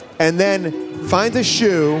 skateboarder. Yeah. And then finds a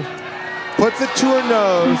shoe, puts it to her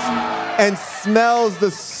nose, and smells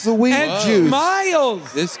the sweet And juice.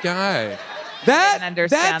 smiles. This guy. didn't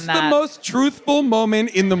understand That's the that. most truthful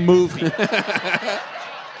moment in the movie.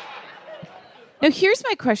 Now, here's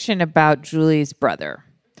my question about Julie's brother.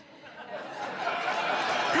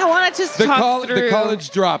 I want to just talk through the college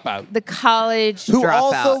dropout. the college Who dropout.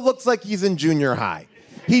 also looks like he's in junior high.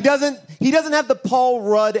 He doesn't have the Paul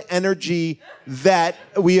Rudd energy that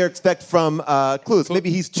we expect from Clueless. Maybe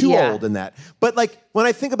he's too Yeah. old in that. But like when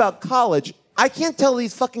I think about college, I can't tell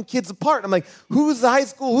these fucking kids apart. I'm like, who's high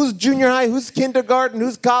school? Who's junior high? Who's kindergarten?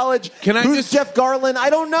 Who's college? Can I who's just- Jeff Garland? I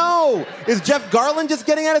don't know. Is Jeff Garland just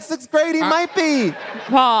getting out of 6th grade? He might be.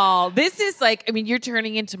 Paul, this is like, you're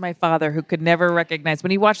turning into my father who could never recognize.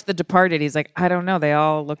 When he watched The Departed, he's like, I don't know. They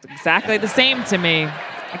all looked exactly the same to me.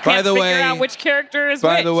 I can't the figure way- out which character is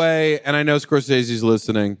By which. the way, and I know Scorsese's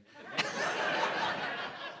listening.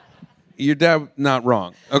 Your dad not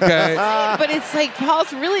wrong, okay? But it's like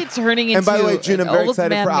Paul's really turning into And by the way, June, I'm an very old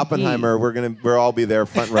excited man for McGee. Oppenheimer. We'll all be there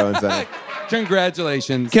front row and center.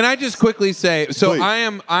 Congratulations. Can I just quickly say, so Please.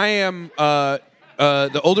 I am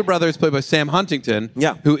the older brother is played by Sam Huntington,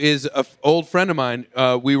 who is an old friend of mine.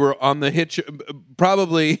 We were on the hit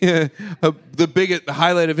probably the biggest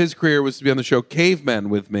highlight of his career was to be on the show Cavemen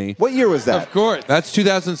with me. What year was that? Of course. That's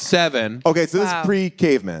 2007. Okay, so this is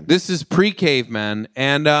pre-Caveman. This is pre-Cavemen.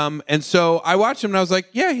 And so I watched him and I was like,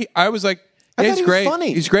 he's great.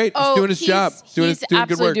 Funny. He's great. He's doing his job. He's doing absolutely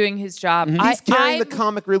good work. doing his job. He's carrying the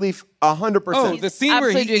comic relief 100%. Oh, the scene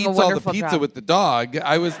where he absolutely doing a eats all the wonderful pizza job. with the dog,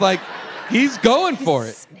 I was like, he's going for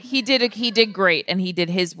it. He did great, and he did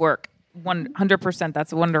his work 100%.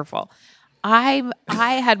 That's wonderful. I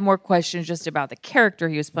had more questions just about the character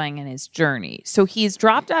he was playing in his journey. So he's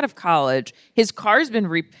dropped out of college. His car's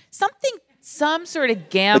been some sort of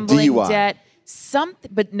gambling debt.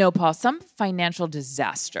 But no, Paul, some financial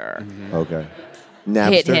disaster Okay.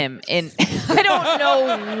 hit Napster. him. And I don't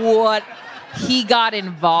know what he got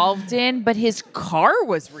involved in, but his car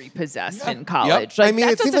was repossessed in college. I mean,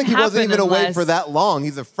 that it seems doesn't like he wasn't happen even away unless- for that long.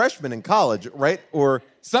 He's a freshman in college, right? Or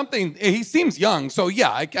Something, he seems young, so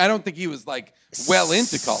yeah, I don't think he was like well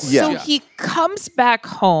into college. Yeah. So he comes back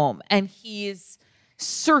home and he's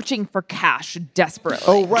searching for cash desperately.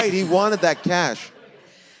 oh, right, he wanted that cash.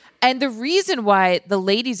 And the reason why the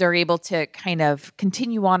ladies are able to kind of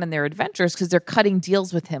continue on in their adventures because they're cutting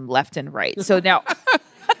deals with him left and right. So now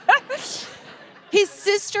his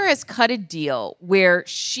sister has cut a deal where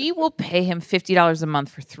she will pay him $50 a month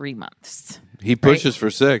for 3 months. He pushes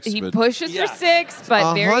for 6. He but pushes for 6,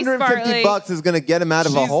 but very smartly. $150 is going to get him out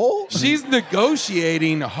of a hole? She's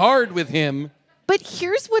negotiating hard with him. But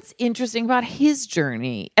here's what's interesting about his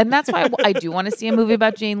journey. And that's why I do want to see a movie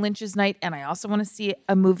about Jane Lynch's Night. And I also want to see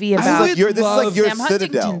a movie about This is like your Sam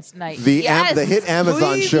Citadel. Huntington's Night. The hit Amazon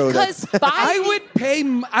please, show. Because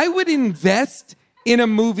I would invest in a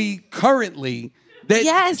movie currently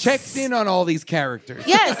that checks in on all these characters.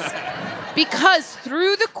 Yes, because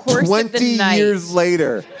through the course 20 of the night, years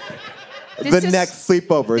later, This is- next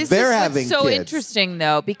sleepover, this they're is what's having so kids. interesting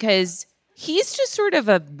though, because he's just sort of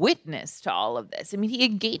a witness to all of this. I mean, he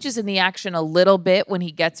engages in the action a little bit when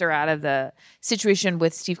he gets her out of the situation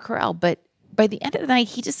with Steve Carell, but by the end of the night,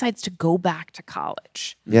 he decides to go back to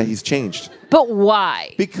college. Yeah, he's changed. But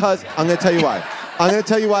why? Because I'm going to tell you why. I'm going to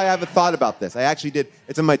tell you why I have a thought about this. I actually did.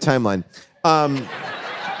 It's in my timeline.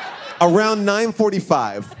 Around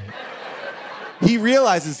 9:45, he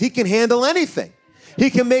realizes he can handle anything. He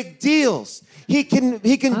can make deals. He can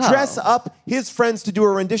dress up his friends to do a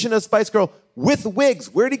rendition of Spice Girl with wigs.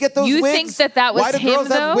 Where'd he get those You wigs? think that was Why do him, girls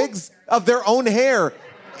have though? wigs of their own hair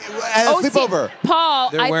at a sleepover? See, Paul,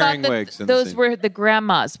 They're I wearing thought that wigs in the those scene. were the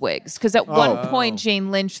grandma's wigs. Because at one point, Jane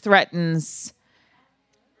Lynch threatens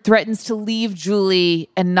to leave Julie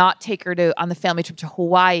and not take her on the family trip to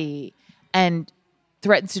Hawaii, and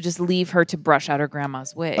threatens to just leave her to brush out her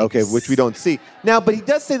grandma's wigs. Okay, which we don't see. Now, but he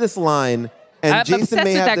does say this line, and I'm Jason obsessed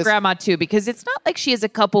may with have that this. grandma too, because it's not like she has a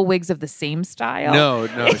couple wigs of the same style. No,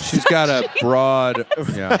 she's got a broad.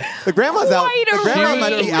 Yeah. The grandma's out. Quite The a grandma range.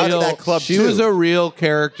 might be out of that club She too. was a real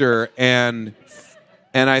character, and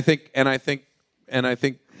I think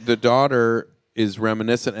the daughter is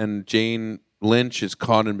reminiscent, and Jane Lynch is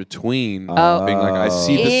caught in between, being like, I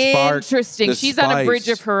see the spark. Interesting. the She's on a bridge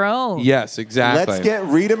spice. of her own. Yes, exactly. Let's get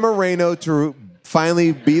Rita Moreno to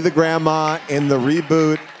finally be the grandma in the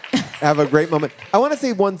reboot. Have a great moment. I want to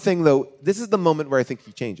say one thing, though. This is the moment where I think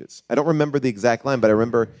he changes. I don't remember the exact line, but I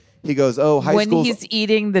remember he goes, high When school's... he's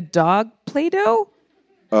eating the dog Play-Doh?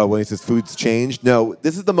 When he says food's changed? No,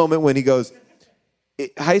 this is the moment when he goes,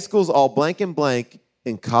 high school's all blank and blank,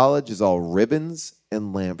 and college is all ribbons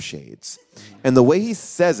and lampshades. And the way he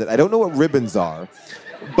says it, I don't know what ribbons are,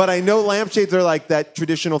 but I know lampshades are like that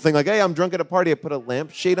traditional thing, like, hey, I'm drunk at a party, I put a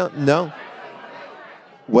lampshade on. No.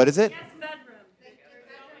 What is it?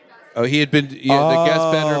 Oh, he had been. The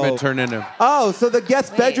guest bedroom had turned into. Oh, so the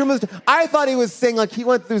guest bedroom was... I thought he was saying like he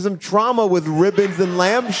went through some trauma with ribbons and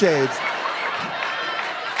lampshades.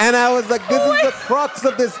 And I was like, this is the crux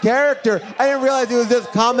of this character. I didn't realize he was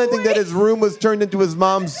just commenting that his room was turned into his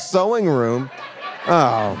mom's sewing room.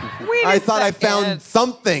 Oh. Wait I a thought I second. found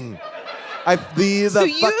something. So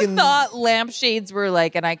you thought lampshades were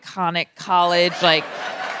like an iconic college, like...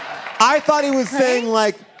 I thought he was saying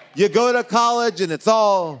like, you go to college and it's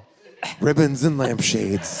all ribbons and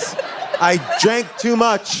lampshades. I drank too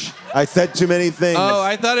much. I said too many things. Oh,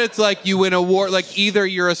 I thought it's like you win award. Like either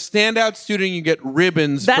you're a standout student, you get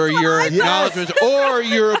ribbons That's for what your I thought. acknowledgments, or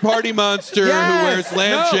you're a party monster Yes. who wears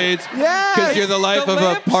lampshades Yes. because you're the life The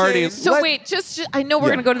of a party. lampshades. So Let- wait, I know we're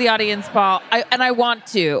going to go to the audience, Paul, I want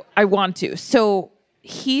to. So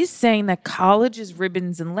he's saying that college is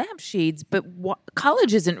ribbons and lampshades, but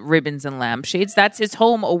college isn't ribbons and lampshades. That's his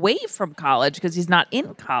home away from college because he's not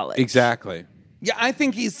in college. Exactly. Yeah, I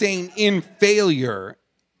think he's saying in failure,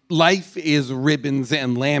 life is ribbons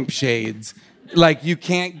and lampshades. Like you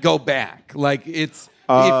can't go back. Like it's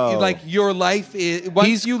like your life is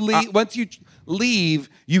once you leave,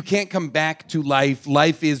 you can't come back to life.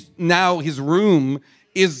 Life is now his room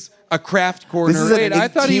is a craft corner. This is an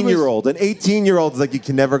 18-year-old. An 18-year-old is like, you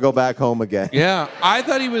can never go back home again. Yeah, I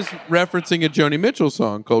thought he was referencing a Joni Mitchell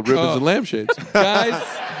song called Ribbons and Lampshades. Guys,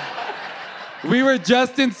 we were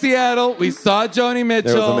just in Seattle. We saw Joni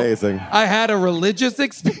Mitchell. It was amazing. I had a religious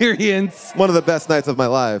experience. One of the best nights of my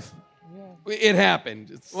life. It happened.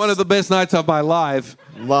 It's One of the best nights of my life.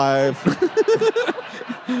 Live.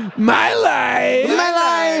 my life.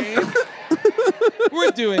 My life.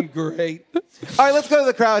 We're doing great. All right, let's go to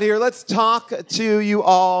the crowd here. Let's talk to you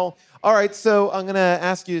all. All right, so I'm going to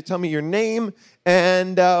ask you to tell me your name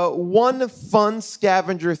and one fun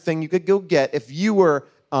scavenger thing you could go get if you were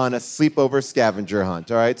on a sleepover scavenger hunt.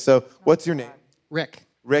 All right, so what's your name? Rick.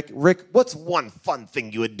 Rick, what's one fun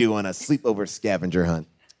thing you would do on a sleepover scavenger hunt?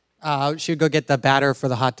 She would go get the batter for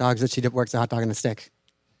the hot dogs that works the hot dog on a stick.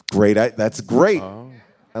 Great. That's great.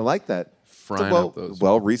 I like that. Frying up those.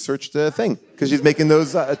 Well-researched thing because she's making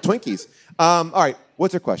those Twinkies. All right,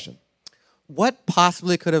 what's her question? What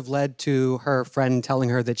possibly could have led to her friend telling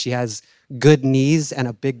her that she has good knees and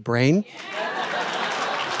a big brain?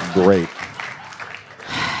 Great.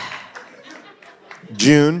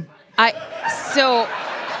 June?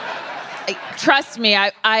 Trust me,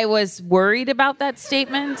 I was worried about that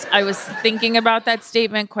statement. I was thinking about that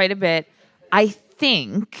statement quite a bit. I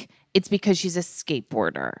think it's because she's a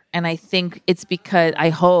skateboarder. And I think I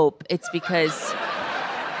hope it's because...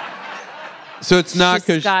 So it's not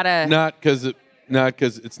she's because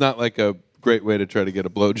it's not like a great way to try to get a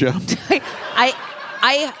blowjob.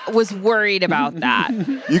 I was worried about that.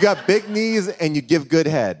 You got big knees and you give good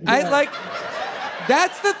head.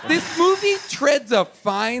 This movie treads a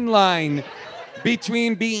fine line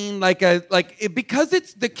between being because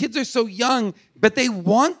it's the kids are so young, but they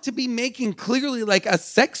want to be making clearly like a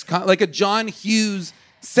like a John Hughes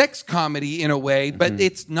sex comedy in a way, but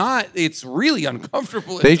it's not. It's really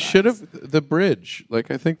uncomfortable. They should have The Bridge. Like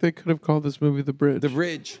I think they could have called this movie The Bridge. The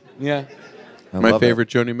Bridge. Yeah. My favorite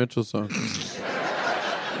Joni Mitchell song.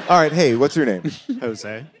 All right, hey, what's your name?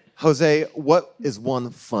 Jose. Jose, what is one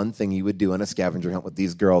fun thing you would do on a scavenger hunt with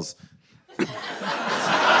these girls?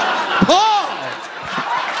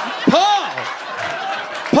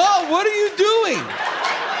 Paul, what are you doing?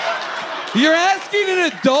 You're asking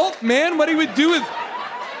an adult man what he would do with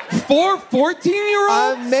 4 14-year-olds?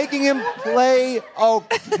 I'm making him play a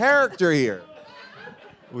character here.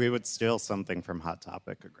 We would steal something from Hot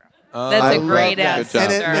Topic or grab. That's a great answer.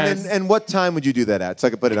 And what time would you do that at? So I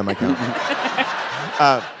could put it on my calendar.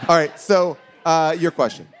 All right, so your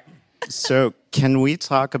question. So can we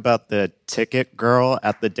talk about the ticket girl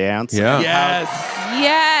at the dance? Yeah.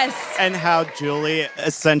 Yes. And how Julie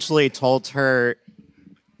essentially told her,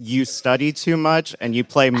 you study too much and you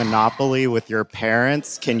play Monopoly with your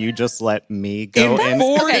parents. Can you just let me go in?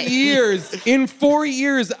 In 4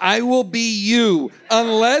 years, I will be you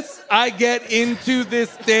unless I get into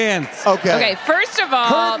this dance. Okay, first of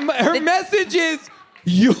all... Her message is,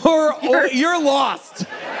 you're lost.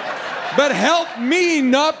 But help me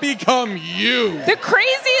not become you. The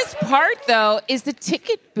craziest part, though, is the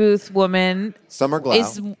ticket booth woman Summer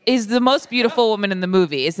Glau is the most beautiful woman in the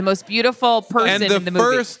movie. Is the most beautiful person in the movie. And the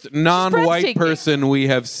first non-white person we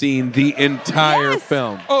have seen the entire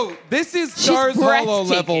film. Oh, this is Stars Hollow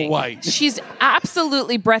level white. She's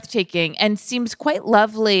absolutely breathtaking and seems quite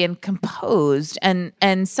lovely and composed and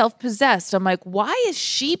self-possessed. I'm like, why is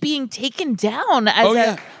she being taken down as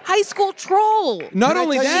a high school troll? Not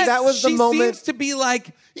only that was the moment. Seems to be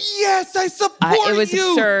like, yes, I support you. It was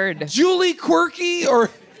absurd. Julie Quirky or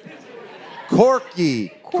Corky.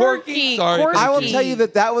 Quirky. Sorry. Quirky. I will tell you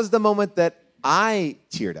that was the moment that I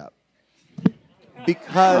teared up.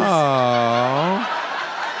 Because...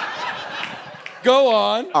 Go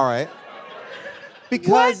on. All right.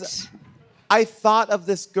 Because I thought of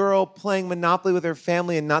this girl playing Monopoly with her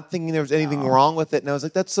family and not thinking there was anything wrong with it. And I was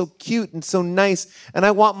like, that's so cute and so nice. And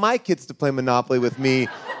I want my kids to play Monopoly with me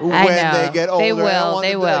when they get older. They will.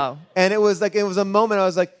 They will. And it was a moment I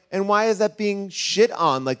was like, and why is that being shit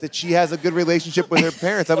on? Like that she has a good relationship with her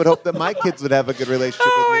parents. I would hope that my kids would have a good relationship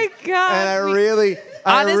with me. Oh my God.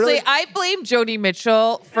 And I blame Joni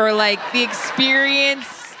Mitchell for like the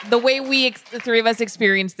experience, the way the three of us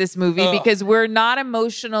experienced this movie, because we're not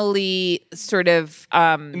emotionally sort of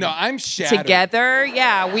no, I'm shattered. Together.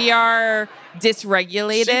 Yeah, we are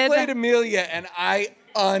dysregulated. She played Amelia and I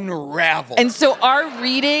unraveled. And so our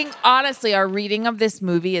reading of this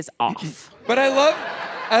movie is off. But I love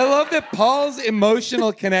I love that Paul's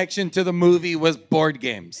emotional connection to the movie was board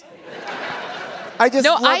games. I just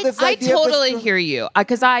No, love this I idea of this totally girl- hear you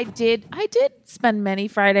because I did spend many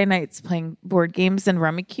Friday nights playing board games and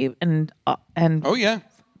Rummy Cube and Oh, yeah.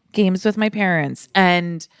 games with my parents,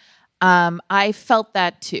 and I felt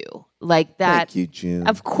that too, like that. Thank you, June.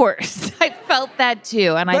 Of course, I felt that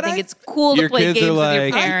too, and I But think I- it's cool to Your play kids games are with your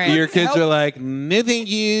like, parents. your kids are like, no, thank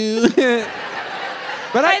you.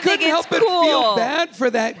 But I I think couldn't help it's but feel cool. bad for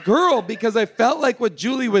that girl because I felt like what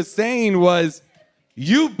Julie was saying was,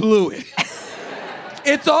 you blew it.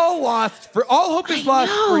 It's all lost all hope is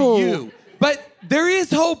lost for know. you. But there is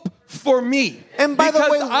hope for me. And by the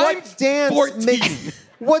because way, I'm what dance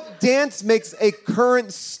 14. makes a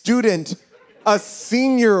current student a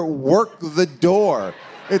senior work the door?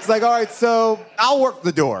 It's like, all right, so I'll work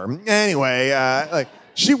the door. Anyway, like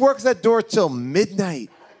she works that door till midnight.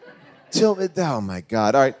 Oh my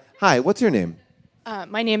God. All right. Hi, what's your name?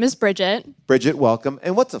 My name is Bridget. Bridget, welcome.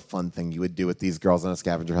 And what's a fun thing you would do with these girls on a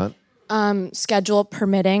scavenger hunt? Schedule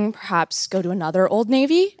permitting, perhaps go to another Old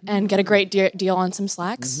Navy and get a great deal on some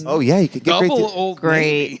slacks. Oh, yeah, you could get Double great. old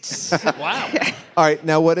Great. Wow. All right,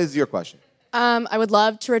 now what is your question? I would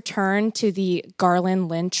love to return to the Garland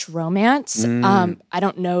Lynch romance. I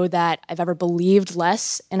don't know that I've ever believed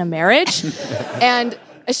less in a marriage. And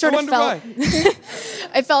I sort of wonder felt why.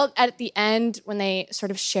 I felt at the end when they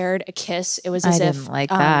sort of shared a kiss, it was I as didn't if like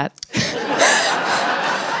that.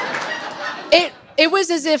 it was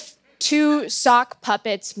as if two sock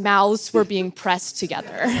puppets' mouths were being pressed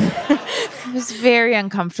together. It was very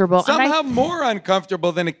uncomfortable. And I- Somehow more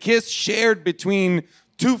uncomfortable than a kiss shared between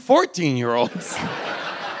two 14-year-olds.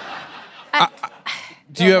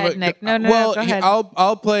 Do you Go have ahead, a Nick. No, well, go ahead.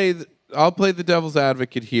 I'll play the devil's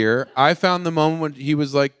advocate here. I found the moment when he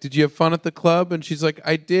was like, "Did you have fun at the club?" And she's like,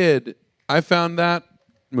 "I did." I found that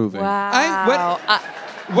moving. Wow.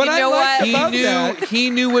 What You I know liked what? about that, He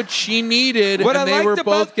knew what she needed, What and I they were liked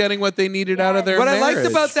both about- getting what they needed out of their what marriage. I liked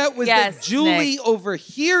about that was that Yes, Julie Nick.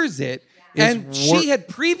 overhears it, and wor- she had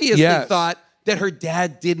previously Yes. thought that her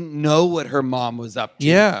dad didn't know what her mom was up to.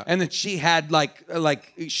 Yeah. And that she had like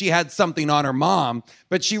she had something on her mom,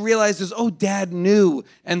 but she realizes, oh, dad knew.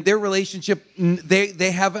 And their relationship,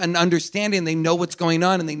 they have an understanding, they know what's going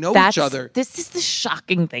on, and they know each other. This is the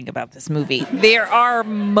shocking thing about this movie. There are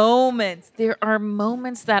moments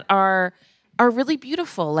that are really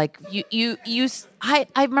beautiful. Like I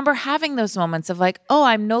remember having those moments of like, oh,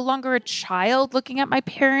 I'm no longer a child looking at my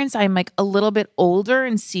parents. I'm like a little bit older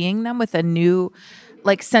and seeing them with a new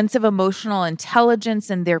like sense of emotional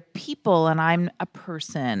intelligence, and they're people and I'm a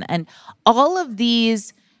person. And all of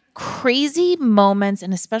these crazy moments,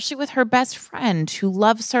 and especially with her best friend who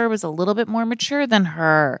loves her, was a little bit more mature than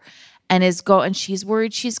her, and she's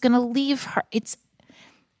worried she's gonna leave her.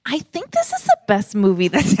 I think this is the best movie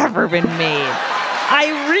that's ever been made.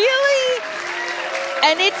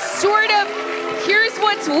 And it's sort of, here's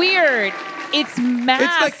what's weird. It's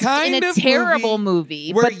masked in a terrible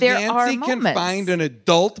movie, where but there Yancey are can moments. find an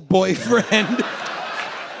adult boyfriend.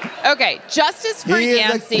 Okay, justice for He is a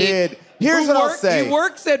Yancey. kid. Here's what I'll say. He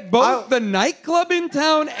works at both the nightclub in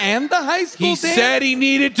town and the high school He dance. said he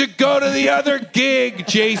needed to go to the other gig,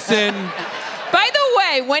 Jason. By the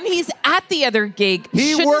way, when he's at the other gig,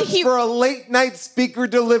 He shouldn't works he for a late night speaker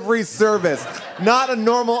delivery service, not a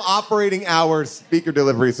normal operating hours speaker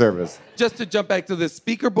delivery service. Just to jump back to the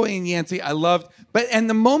speaker boy and Yancey, I loved. And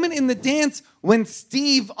the moment in the dance when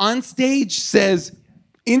Steve on stage says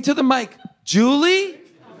into the mic, Julie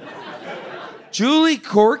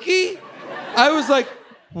Corky? I was like,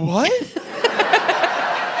 what?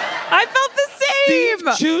 I felt the same.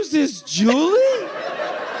 Steve chooses Julie?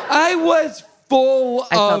 I was full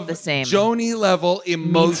I felt of the same. Joni level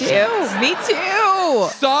emotion. Me too.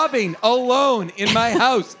 Sobbing alone in my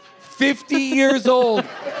house, 50 years old,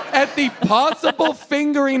 at the possible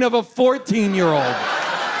fingering of a 14-year-old.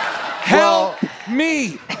 Help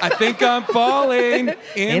me. I think I'm falling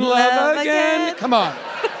in love again. Come on.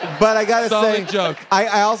 But I gotta Solid say, joke.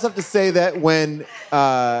 I also have to say that when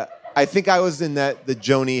I think I was in the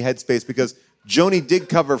Joni headspace because Joni did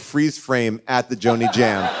cover Freeze Frame at the Joni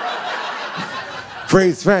Jam.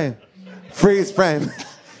 Freeze Frame.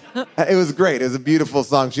 It was great. It was a beautiful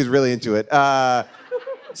song. She's really into it.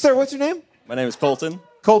 Sir, what's your name? My name is Colton.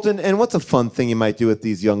 Colton, and what's a fun thing you might do with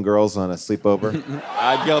these young girls on a sleepover?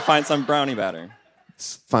 I'd go find some brownie batter.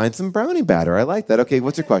 Find some brownie batter. I like that. Okay,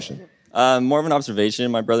 what's your question? More of an observation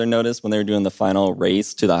my brother noticed when they were doing the final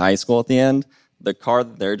race to the high school at the end. The car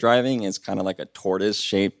that they're driving is kind of like a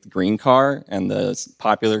tortoise-shaped green car, and the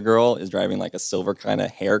popular girl is driving like a silver kind of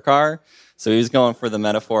hair car. So he was going for the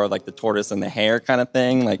metaphor of like the tortoise and the hare kind of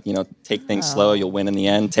thing. Like, take things slow, you'll win in the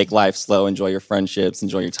end. Take life slow, enjoy your friendships,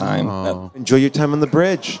 enjoy your time. Enjoy your time on the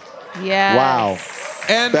bridge. Yeah. Wow.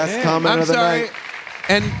 And Best comment I'm of the sorry.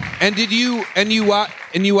 night. And did you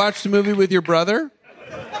watched the movie with your brother?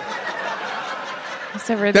 It's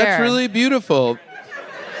over there. That's really beautiful.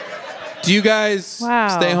 Do you guys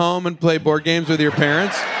stay home and play board games with your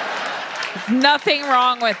parents? Nothing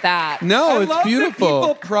wrong with that. No, I it's love beautiful. That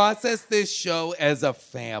people process this show as a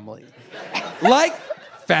family, like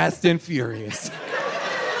Fast and Furious.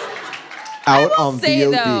 Out I will on say,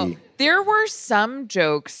 VOD. though, there were some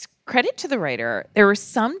jokes, credit to the writer, there were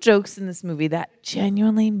some jokes in this movie that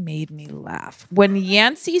genuinely made me laugh. When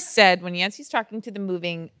Yancey's talking to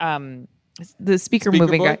the the speaker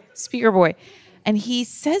moving boy? guy, speaker boy, and he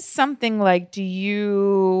says something like,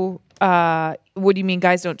 what do you mean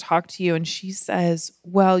guys don't talk to you? And she says,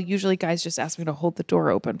 well, usually guys just ask me to hold the door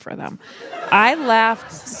open for them. I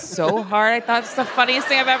laughed so hard. I thought it's the funniest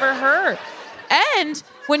thing I've ever heard. And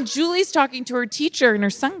when Julie's talking to her teacher in her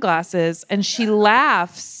sunglasses and she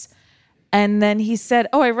laughs, and then he said,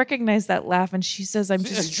 oh, I recognize that laugh. And she says, I'm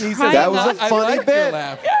just trying. That was a funny bit.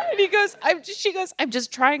 Laugh. Yeah, and he goes, she goes, I'm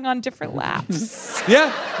just trying on different laughs. Yeah,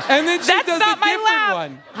 and then she That's does not a my different laugh.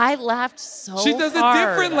 one. I laughed so She does hard. a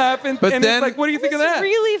different laugh, and But and then- it's like, what do you think of that?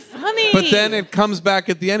 Really funny. But then it comes back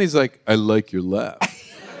at the end. He's like, I like your laugh.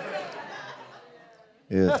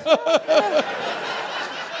 Yeah.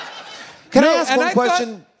 Can I ask and one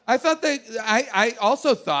question? I thought that I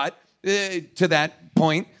also thought to that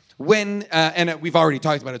point when and we've already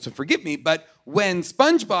talked about it, so forgive me. But when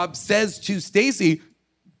SpongeBob says to Stacy,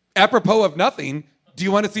 apropos of nothing, "Do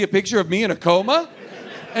you want to see a picture of me in a coma?"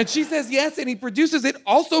 And she says yes, and he produces it.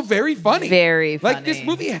 Also very funny. Very Like this funny.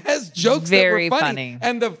 movie has jokes Very that were funny.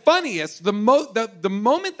 And the funniest, the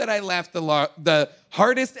moment that I laughed the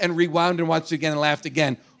hardest and rewound and watched it again and laughed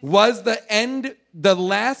again was the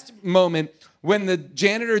last moment when the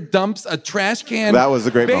janitor dumps a trash can. That was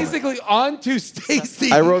a great moment. basically onto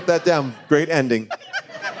Stacy. I wrote that down. Great ending.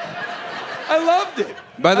 I loved it.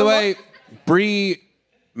 By the way, Bree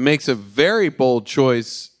makes a very bold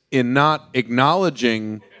choice in not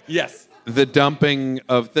acknowledging Yes. the dumping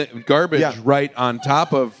of garbage Yeah. right on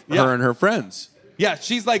top of Yeah. her and her friends. Yeah,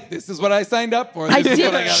 she's like, this is what I signed up for. I This is did.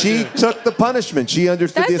 what I gotta She do. took the punishment. She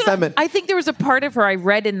understood the what assignment. I think there was a part of her I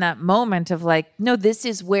read in that moment of like, no, this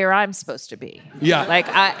is where I'm supposed to be. Yeah. Like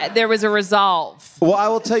there was a resolve. Well, I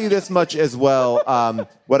will tell you this much as well.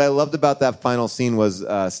 What I loved about that final scene was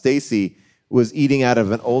Stacy was eating out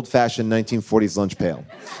of an old-fashioned 1940s lunch pail.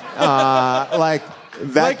 Like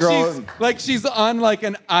that girl, she's on like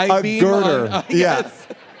an a I-beam. girder. Yes.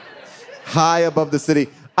 High above the city.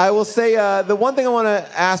 I will say the one thing I want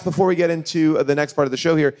to ask before we get into the next part of the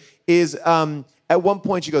show here is at one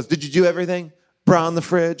point she goes, "Did you do everything? Bra on the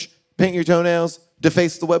fridge, paint your toenails,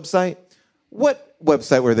 deface the website." What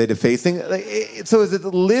website were they defacing? So is it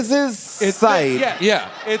Liz's site? Yeah.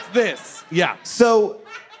 It's this. Yeah. So,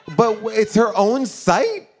 but it's her own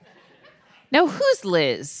site? Now, who's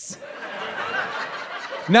Liz?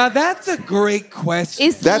 Now that's a great question.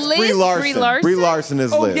 Is That's Liz Brie Larson. Brie Larson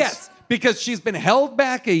is Oh, Liz. yes. Because she's been held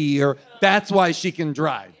back a year. That's why she can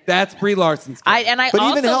drive. That's Brie Larson's. I But even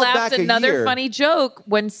also held laughed back a another year. funny joke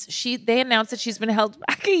when they announced that she's been held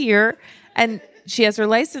back a year and she has her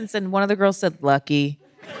license and one of the girls said, "Lucky."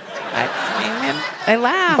 I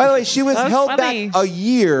laughed. By the way, she was That held funny. back a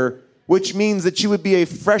year, which means that she would be a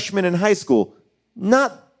freshman in high school,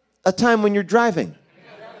 not a time when you're driving.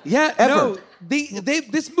 Yeah, Ever. no.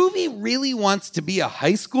 This movie really wants to be a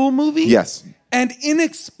high school movie. Yes. And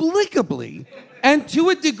inexplicably, and to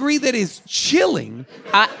a degree that is chilling.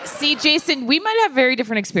 See, Jason, we might have very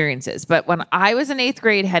different experiences, but when I was in 8th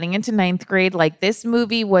grade heading into 9th grade, like this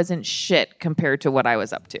movie wasn't shit compared to what I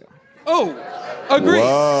was up to. Oh, agree.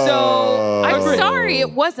 So I'm Agree. sorry,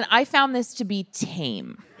 it wasn't. I found this to be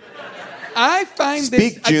tame. I find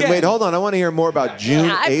Speak this June. again, Wait, hold on. I want to hear more about June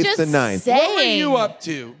Yeah, I'm 8th just and 9th. saying. What were you up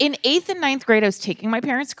to? In 8th and 9th grade, I was taking my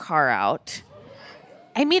parents' car out.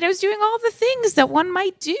 I mean, I was doing all the things that one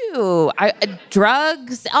might do.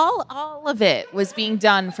 Drugs, all of it was being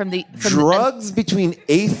done from the Drugs between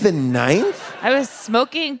 8th and 9th? I was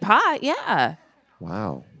smoking pot. Yeah.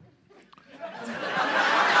 Wow.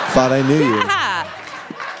 Thought I knew you. Yeah.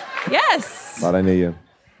 Yes. Thought I knew you.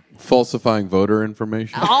 Falsifying voter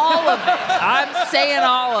information. All of it. I'm saying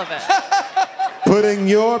all of it. Putting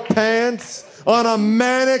your pants on a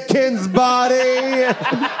mannequin's body.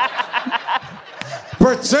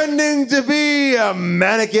 Pretending to be a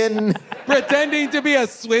mannequin. Pretending to be a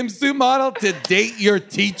swimsuit model to date your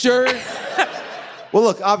teacher. Well,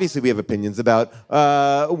 look, obviously we have opinions about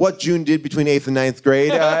what June did between 8th and 9th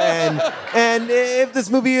grade, and if this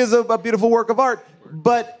movie is a beautiful work of art.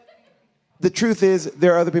 But the truth is,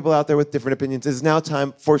 there are other people out there with different opinions. It is now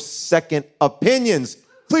time for second opinions.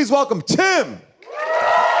 Please welcome Tim.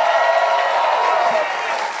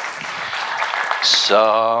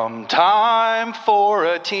 Sometime for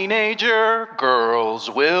a teenager, girls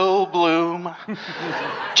will bloom.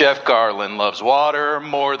 Jeff Garland loves water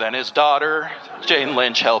more than his daughter. Jane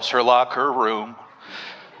Lynch helps her lock her room.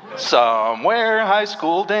 Somewhere high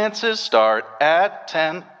school dances start at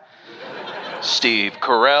 10. Steve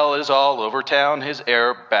Carell is all over town. His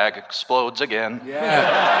airbag explodes again.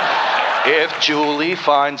 Yeah. If Julie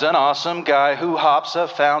finds an awesome guy who hops a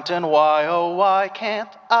fountain, why, oh, why can't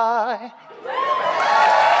I?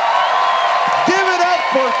 Give it up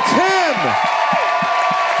for Tim.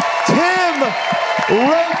 Tim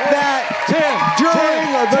wrote that during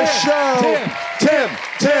the show. Tim.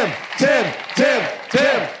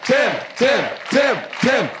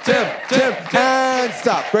 And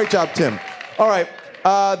stop. Great job, Tim. All right.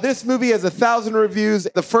 This movie has 1,000 reviews.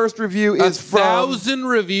 The first review is from 1,000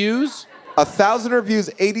 reviews? 1,000 reviews.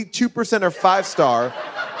 82% are 5-star.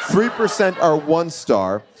 3% are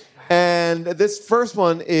 1-star. And this first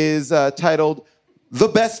one is titled The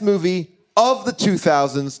Best Movie of the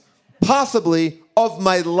 2000s, Possibly of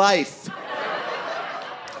My Life.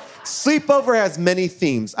 Sleepover has many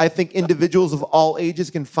themes. I think individuals of all ages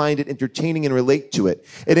can find it entertaining and relate to it.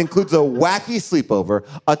 It includes a wacky sleepover,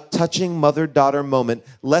 a touching mother-daughter moment,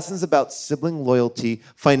 lessons about sibling loyalty,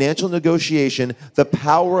 financial negotiation, the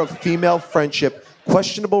power of female friendship,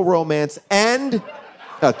 questionable romance, and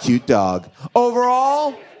a cute dog.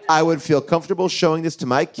 Overall, I would feel comfortable showing this to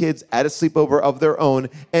my kids at a sleepover of their own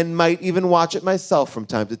and might even watch it myself from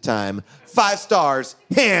time to time. 5 stars,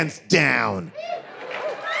 hands down.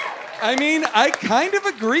 I mean, I kind of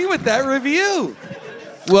agree with that review.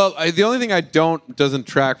 Well, the only thing doesn't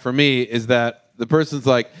track for me is that the person's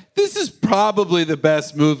like, this is probably the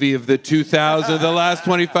best movie of the 2000s, the last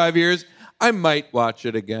 25 years. I might watch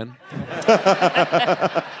it again.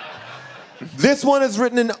 This one is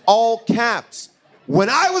written in all caps. When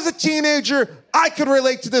I was a teenager, I could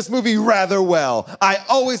relate to this movie rather well. I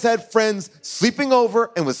always had friends sleeping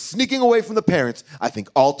over and was sneaking away from the parents. I think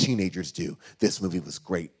all teenagers do. This movie was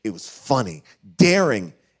great. It was funny,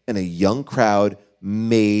 daring, and a young crowd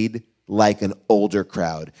made like an older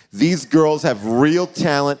crowd. These girls have real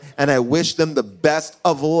talent, and I wish them the best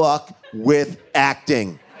of luck with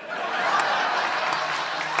acting.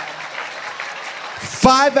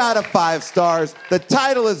 5 out of 5 stars. The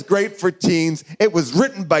title is great for teens. It was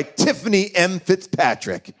written by Tiffany M.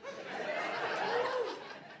 Fitzpatrick.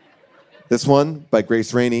 This one, by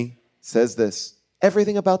Grace Rainey, says this.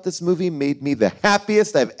 Everything about this movie made me the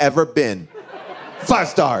happiest I've ever been. 5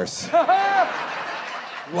 stars.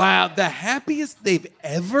 Wow, the happiest they've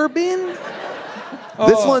ever been?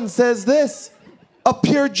 This one says this. A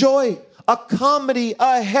pure joy. A comedy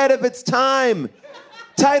ahead of its time.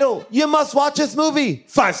 Title, you must watch this movie.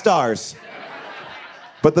 5 stars.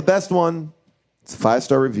 But the best one, it's a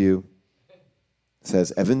 5-star review. It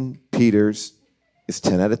says, Evan Peters is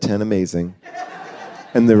 10 out of 10 amazing.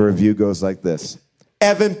 And the review goes like this.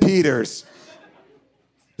 Evan Peters,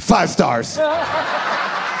 5 stars.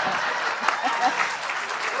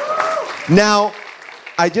 Now,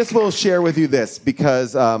 I just will share with you this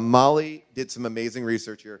because Molly did some amazing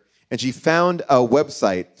research here. And she found a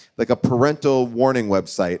website, like a parental warning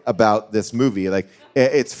website about this movie. Like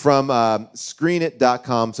it's from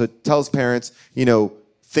screenit.com. So it tells parents,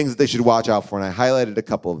 things that they should watch out for. And I highlighted a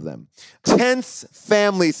couple of them. Tense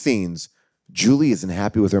family scenes. Julie isn't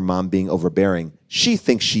happy with her mom being overbearing. She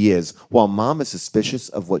thinks she is, while mom is suspicious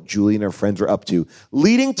of what Julie and her friends are up to,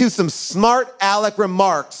 leading to some smart aleck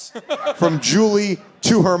remarks from Julie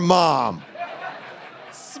to her mom.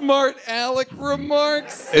 Smart aleck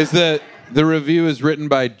remarks. Is the review is written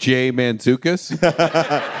by Jay Mantzoukas?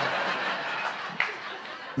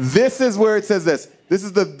 This is where it says this. This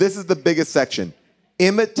is the biggest section.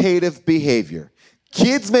 Imitative behavior.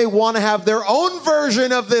 Kids may want to have their own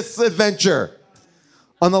version of this adventure.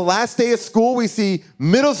 On the last day of school, we see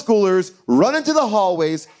middle schoolers run into the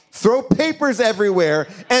hallways, throw papers everywhere,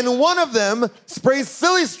 and one of them sprays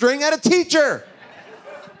silly string at a teacher.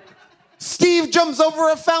 Steve jumps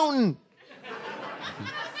over a fountain.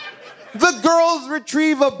 The girls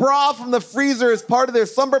retrieve a bra from the freezer as part of their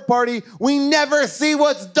slumber party. We never see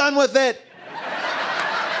what's done with it.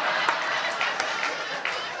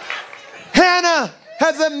 Hannah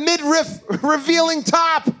has a midriff revealing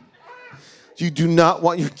top. You do not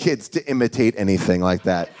want your kids to imitate anything like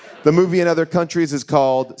that. The movie in other countries is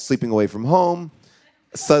called Sleeping Away from Home.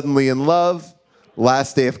 Suddenly in Love,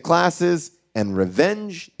 Last Day of Classes, and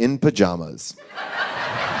Revenge in Pajamas.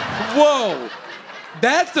 Whoa.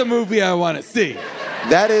 That's a movie I want to see.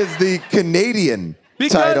 That is the Canadian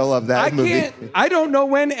title of that movie. I don't know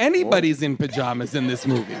when anybody's in pajamas in this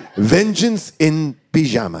movie. Vengeance in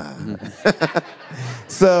Pyjama.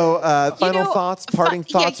 So, final thoughts, parting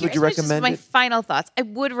thoughts, would you recommend my it? final thoughts. I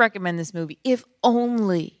would recommend this movie, if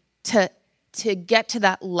only to get to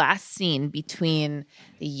that last scene between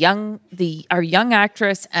our young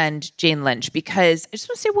actress and Jane Lynch, because I just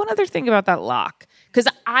want to say one other thing about that lock. Because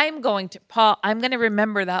I'm going to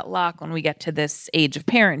remember that lock when we get to this age of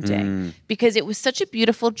parenting, because it was such a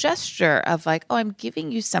beautiful gesture of like, oh, I'm giving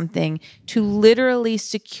you something to literally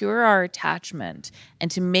secure our attachment and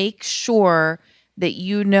to make sure that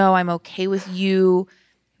you know I'm okay with you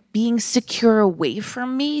being secure away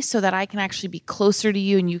from me so that I can actually be closer to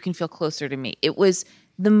you and you can feel closer to me. It was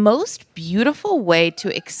the most beautiful way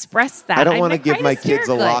to express that. I don't want to give my kids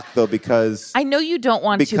a lock, though, because... I know you don't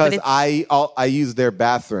want to, but because I use their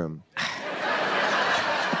bathroom.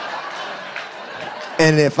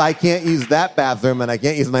 And if I can't use that bathroom and I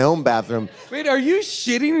can't use my own bathroom... Wait, are you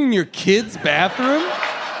shitting in your kid's bathroom?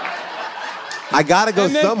 I gotta go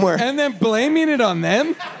somewhere. And then blaming it on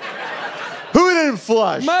them? Who didn't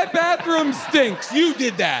flush? My bathroom stinks. You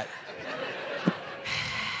did that.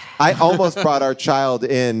 I almost brought our child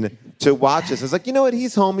in to watch this. I was like, you know what?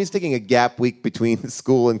 He's home. He's taking a gap week between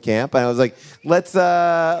school and camp. And I was like, let's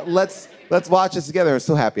watch this together. I was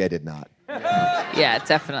so happy I did not. Yeah,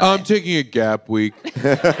 definitely. I'm taking a gap week.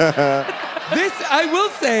 This, I will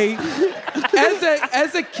say,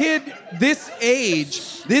 as a kid, this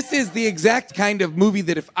age, this is the exact kind of movie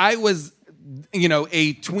that if I was,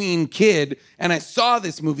 a tween kid and I saw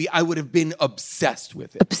this movie, I would have been obsessed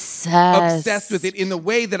with it. Obsessed with it in the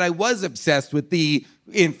way that I was obsessed with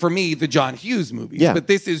for me, the John Hughes movies. Yeah. But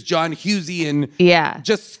this is John Hughesian,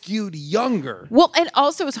 just skewed younger. Well, and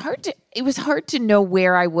also it was hard to know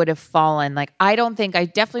where I would have fallen. Like, I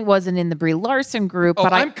definitely wasn't in the Brie Larson group. Oh,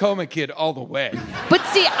 but I'm Coma Kid all the way. But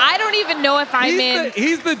see, I don't even know if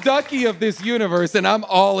He's the Ducky of this universe, and I'm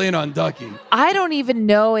all in on Ducky. I don't even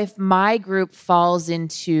know if my group falls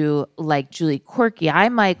into like Julie Quirky.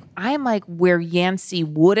 I'm like where Yancey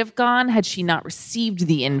would have gone had she not received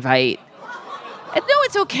the invite. And no,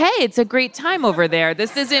 it's okay. It's a great time over there.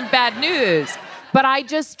 This isn't bad news. But I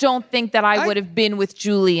just don't think that I would have been with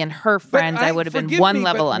Julie and her friends. I would have been one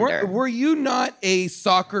level under. Were you not a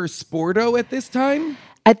soccer sporto at this time?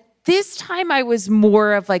 At this time, I was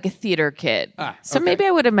more of like a theater kid. So maybe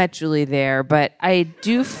I would have met Julie there. But I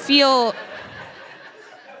do feel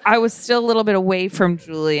I was still a little bit away from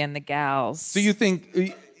Julie and the gals. So you think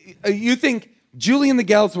Julie and the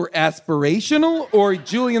gals were aspirational, or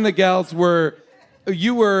Julie and the gals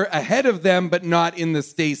you were ahead of them, but not in the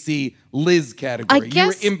Stacey Liz category? You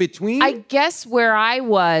were in between? I guess where I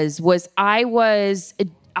was I was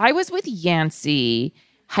with Yancey.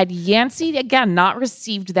 Had Yancey, again, not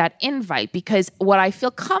received that invite, because what I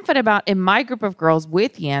feel confident about in my group of girls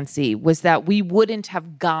with Yancey was that we wouldn't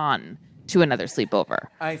have gone to another sleepover.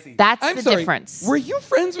 I see. That's the difference. Were you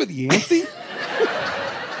friends with Yancey?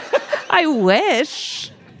 I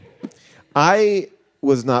wish. I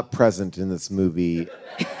was not present in this movie.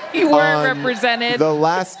 You weren't represented. The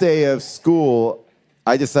last day of school,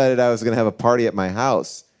 I decided I was going to have a party at my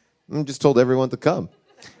house. I just told everyone to come.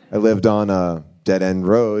 I lived on a dead-end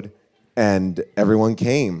road, and everyone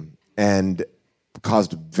came and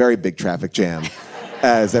caused a very big traffic jam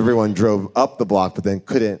as everyone drove up the block but then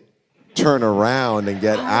couldn't turn around and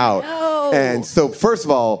get out. No. And so, first of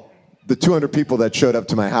all, the 200 people that showed up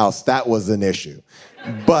to my house, that was an issue.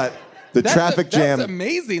 But the traffic jam... That's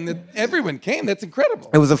amazing that everyone came. That's incredible.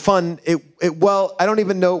 It was a fun... Well, I don't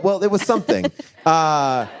even know... Well, it was something. It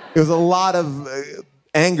was a lot of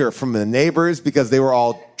anger from the neighbors because they were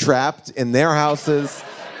all trapped in their houses.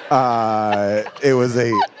 It was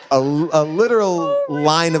a literal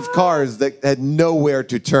line of cars that had nowhere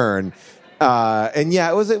to turn. And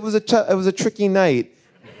yeah, it was a tricky night.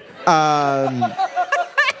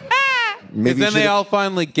 Because then they all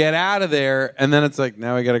finally get out of there, and then it's like,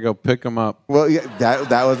 now we got to go pick them up. Well, yeah,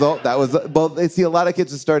 that was all. Well, they see a lot of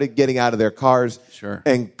kids that started getting out of their cars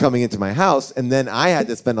and coming into my house, and then I had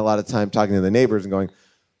to spend a lot of time talking to the neighbors and going,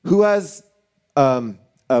 "Who has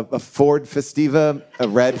a Ford Festiva, a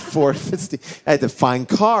red Ford Festiva?" I had to find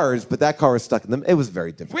cars, but that car was stuck in them. It was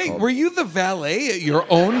very difficult. Wait, were you the valet at your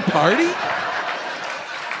own party?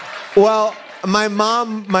 Well, my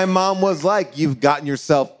mom was like, "You've gotten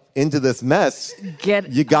yourself into this mess.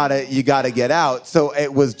 You gotta get out." So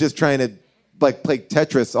it was just trying to play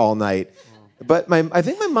Tetris all night. But I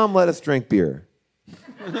think my mom let us drink beer.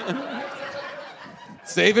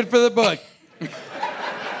 Save it for the book.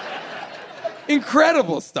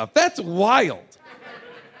 Incredible stuff. That's wild.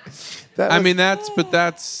 I mean, that's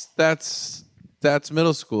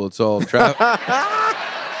middle school. It's all trap.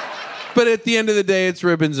 But at the end of the day, it's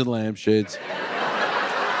ribbons and lampshades.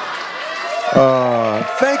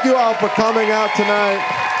 Thank you all for coming out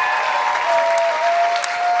tonight.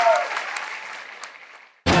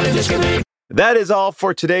 That is all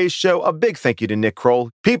for today's show. A big thank you to Nick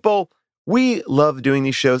Kroll. People, we love doing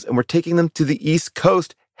these shows, and we're taking them to the East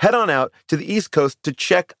Coast. Head on out to the East Coast to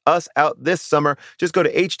check us out this summer. Just go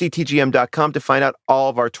to hdtgm.com to find out all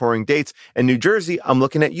of our touring dates. And New Jersey, I'm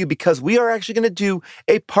looking at you because we are actually going to do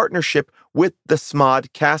a partnership with the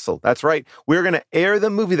Smod Castle. That's right. We're going to air the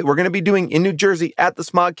movie that we're going to be doing in New Jersey at the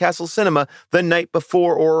Smod Castle Cinema the night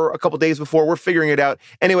before or a couple days before. We're figuring it out.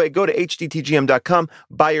 Anyway, go to hdtgm.com,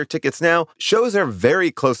 buy your tickets now. Shows are very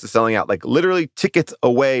close to selling out, like literally tickets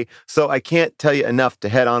away. So I can't tell you enough to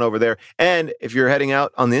head on over there. And if you're heading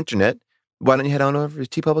out on the internet, why don't you head on over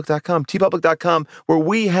to tpublic.com, tpublic.com, where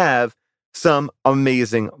we have some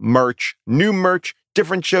amazing merch, new merch,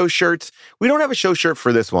 different show shirts. We don't have a show shirt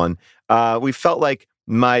for this one. We felt like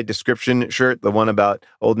my description shirt, the one about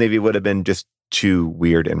Old Navy, would have been just too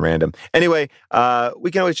weird and random. Anyway,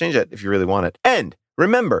 we can always change that if you really want it. And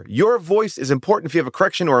remember, your voice is important. If you have a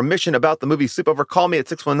correction or omission about the movie Sleepover, call me at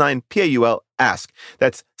 619-PAUL-ASK.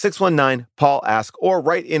 That's 619-PAUL-ASK, or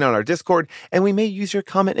write in on our Discord, and we may use your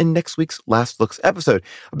comment in next week's Last Looks episode.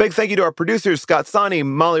 A big thank you to our producers, Scott Sani,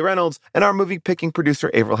 Molly Reynolds, and our movie-picking producer,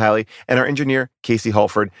 Avril Halley, and our engineer, Casey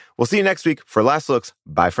Halford. We'll see you next week for Last Looks.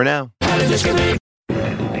 Bye for now.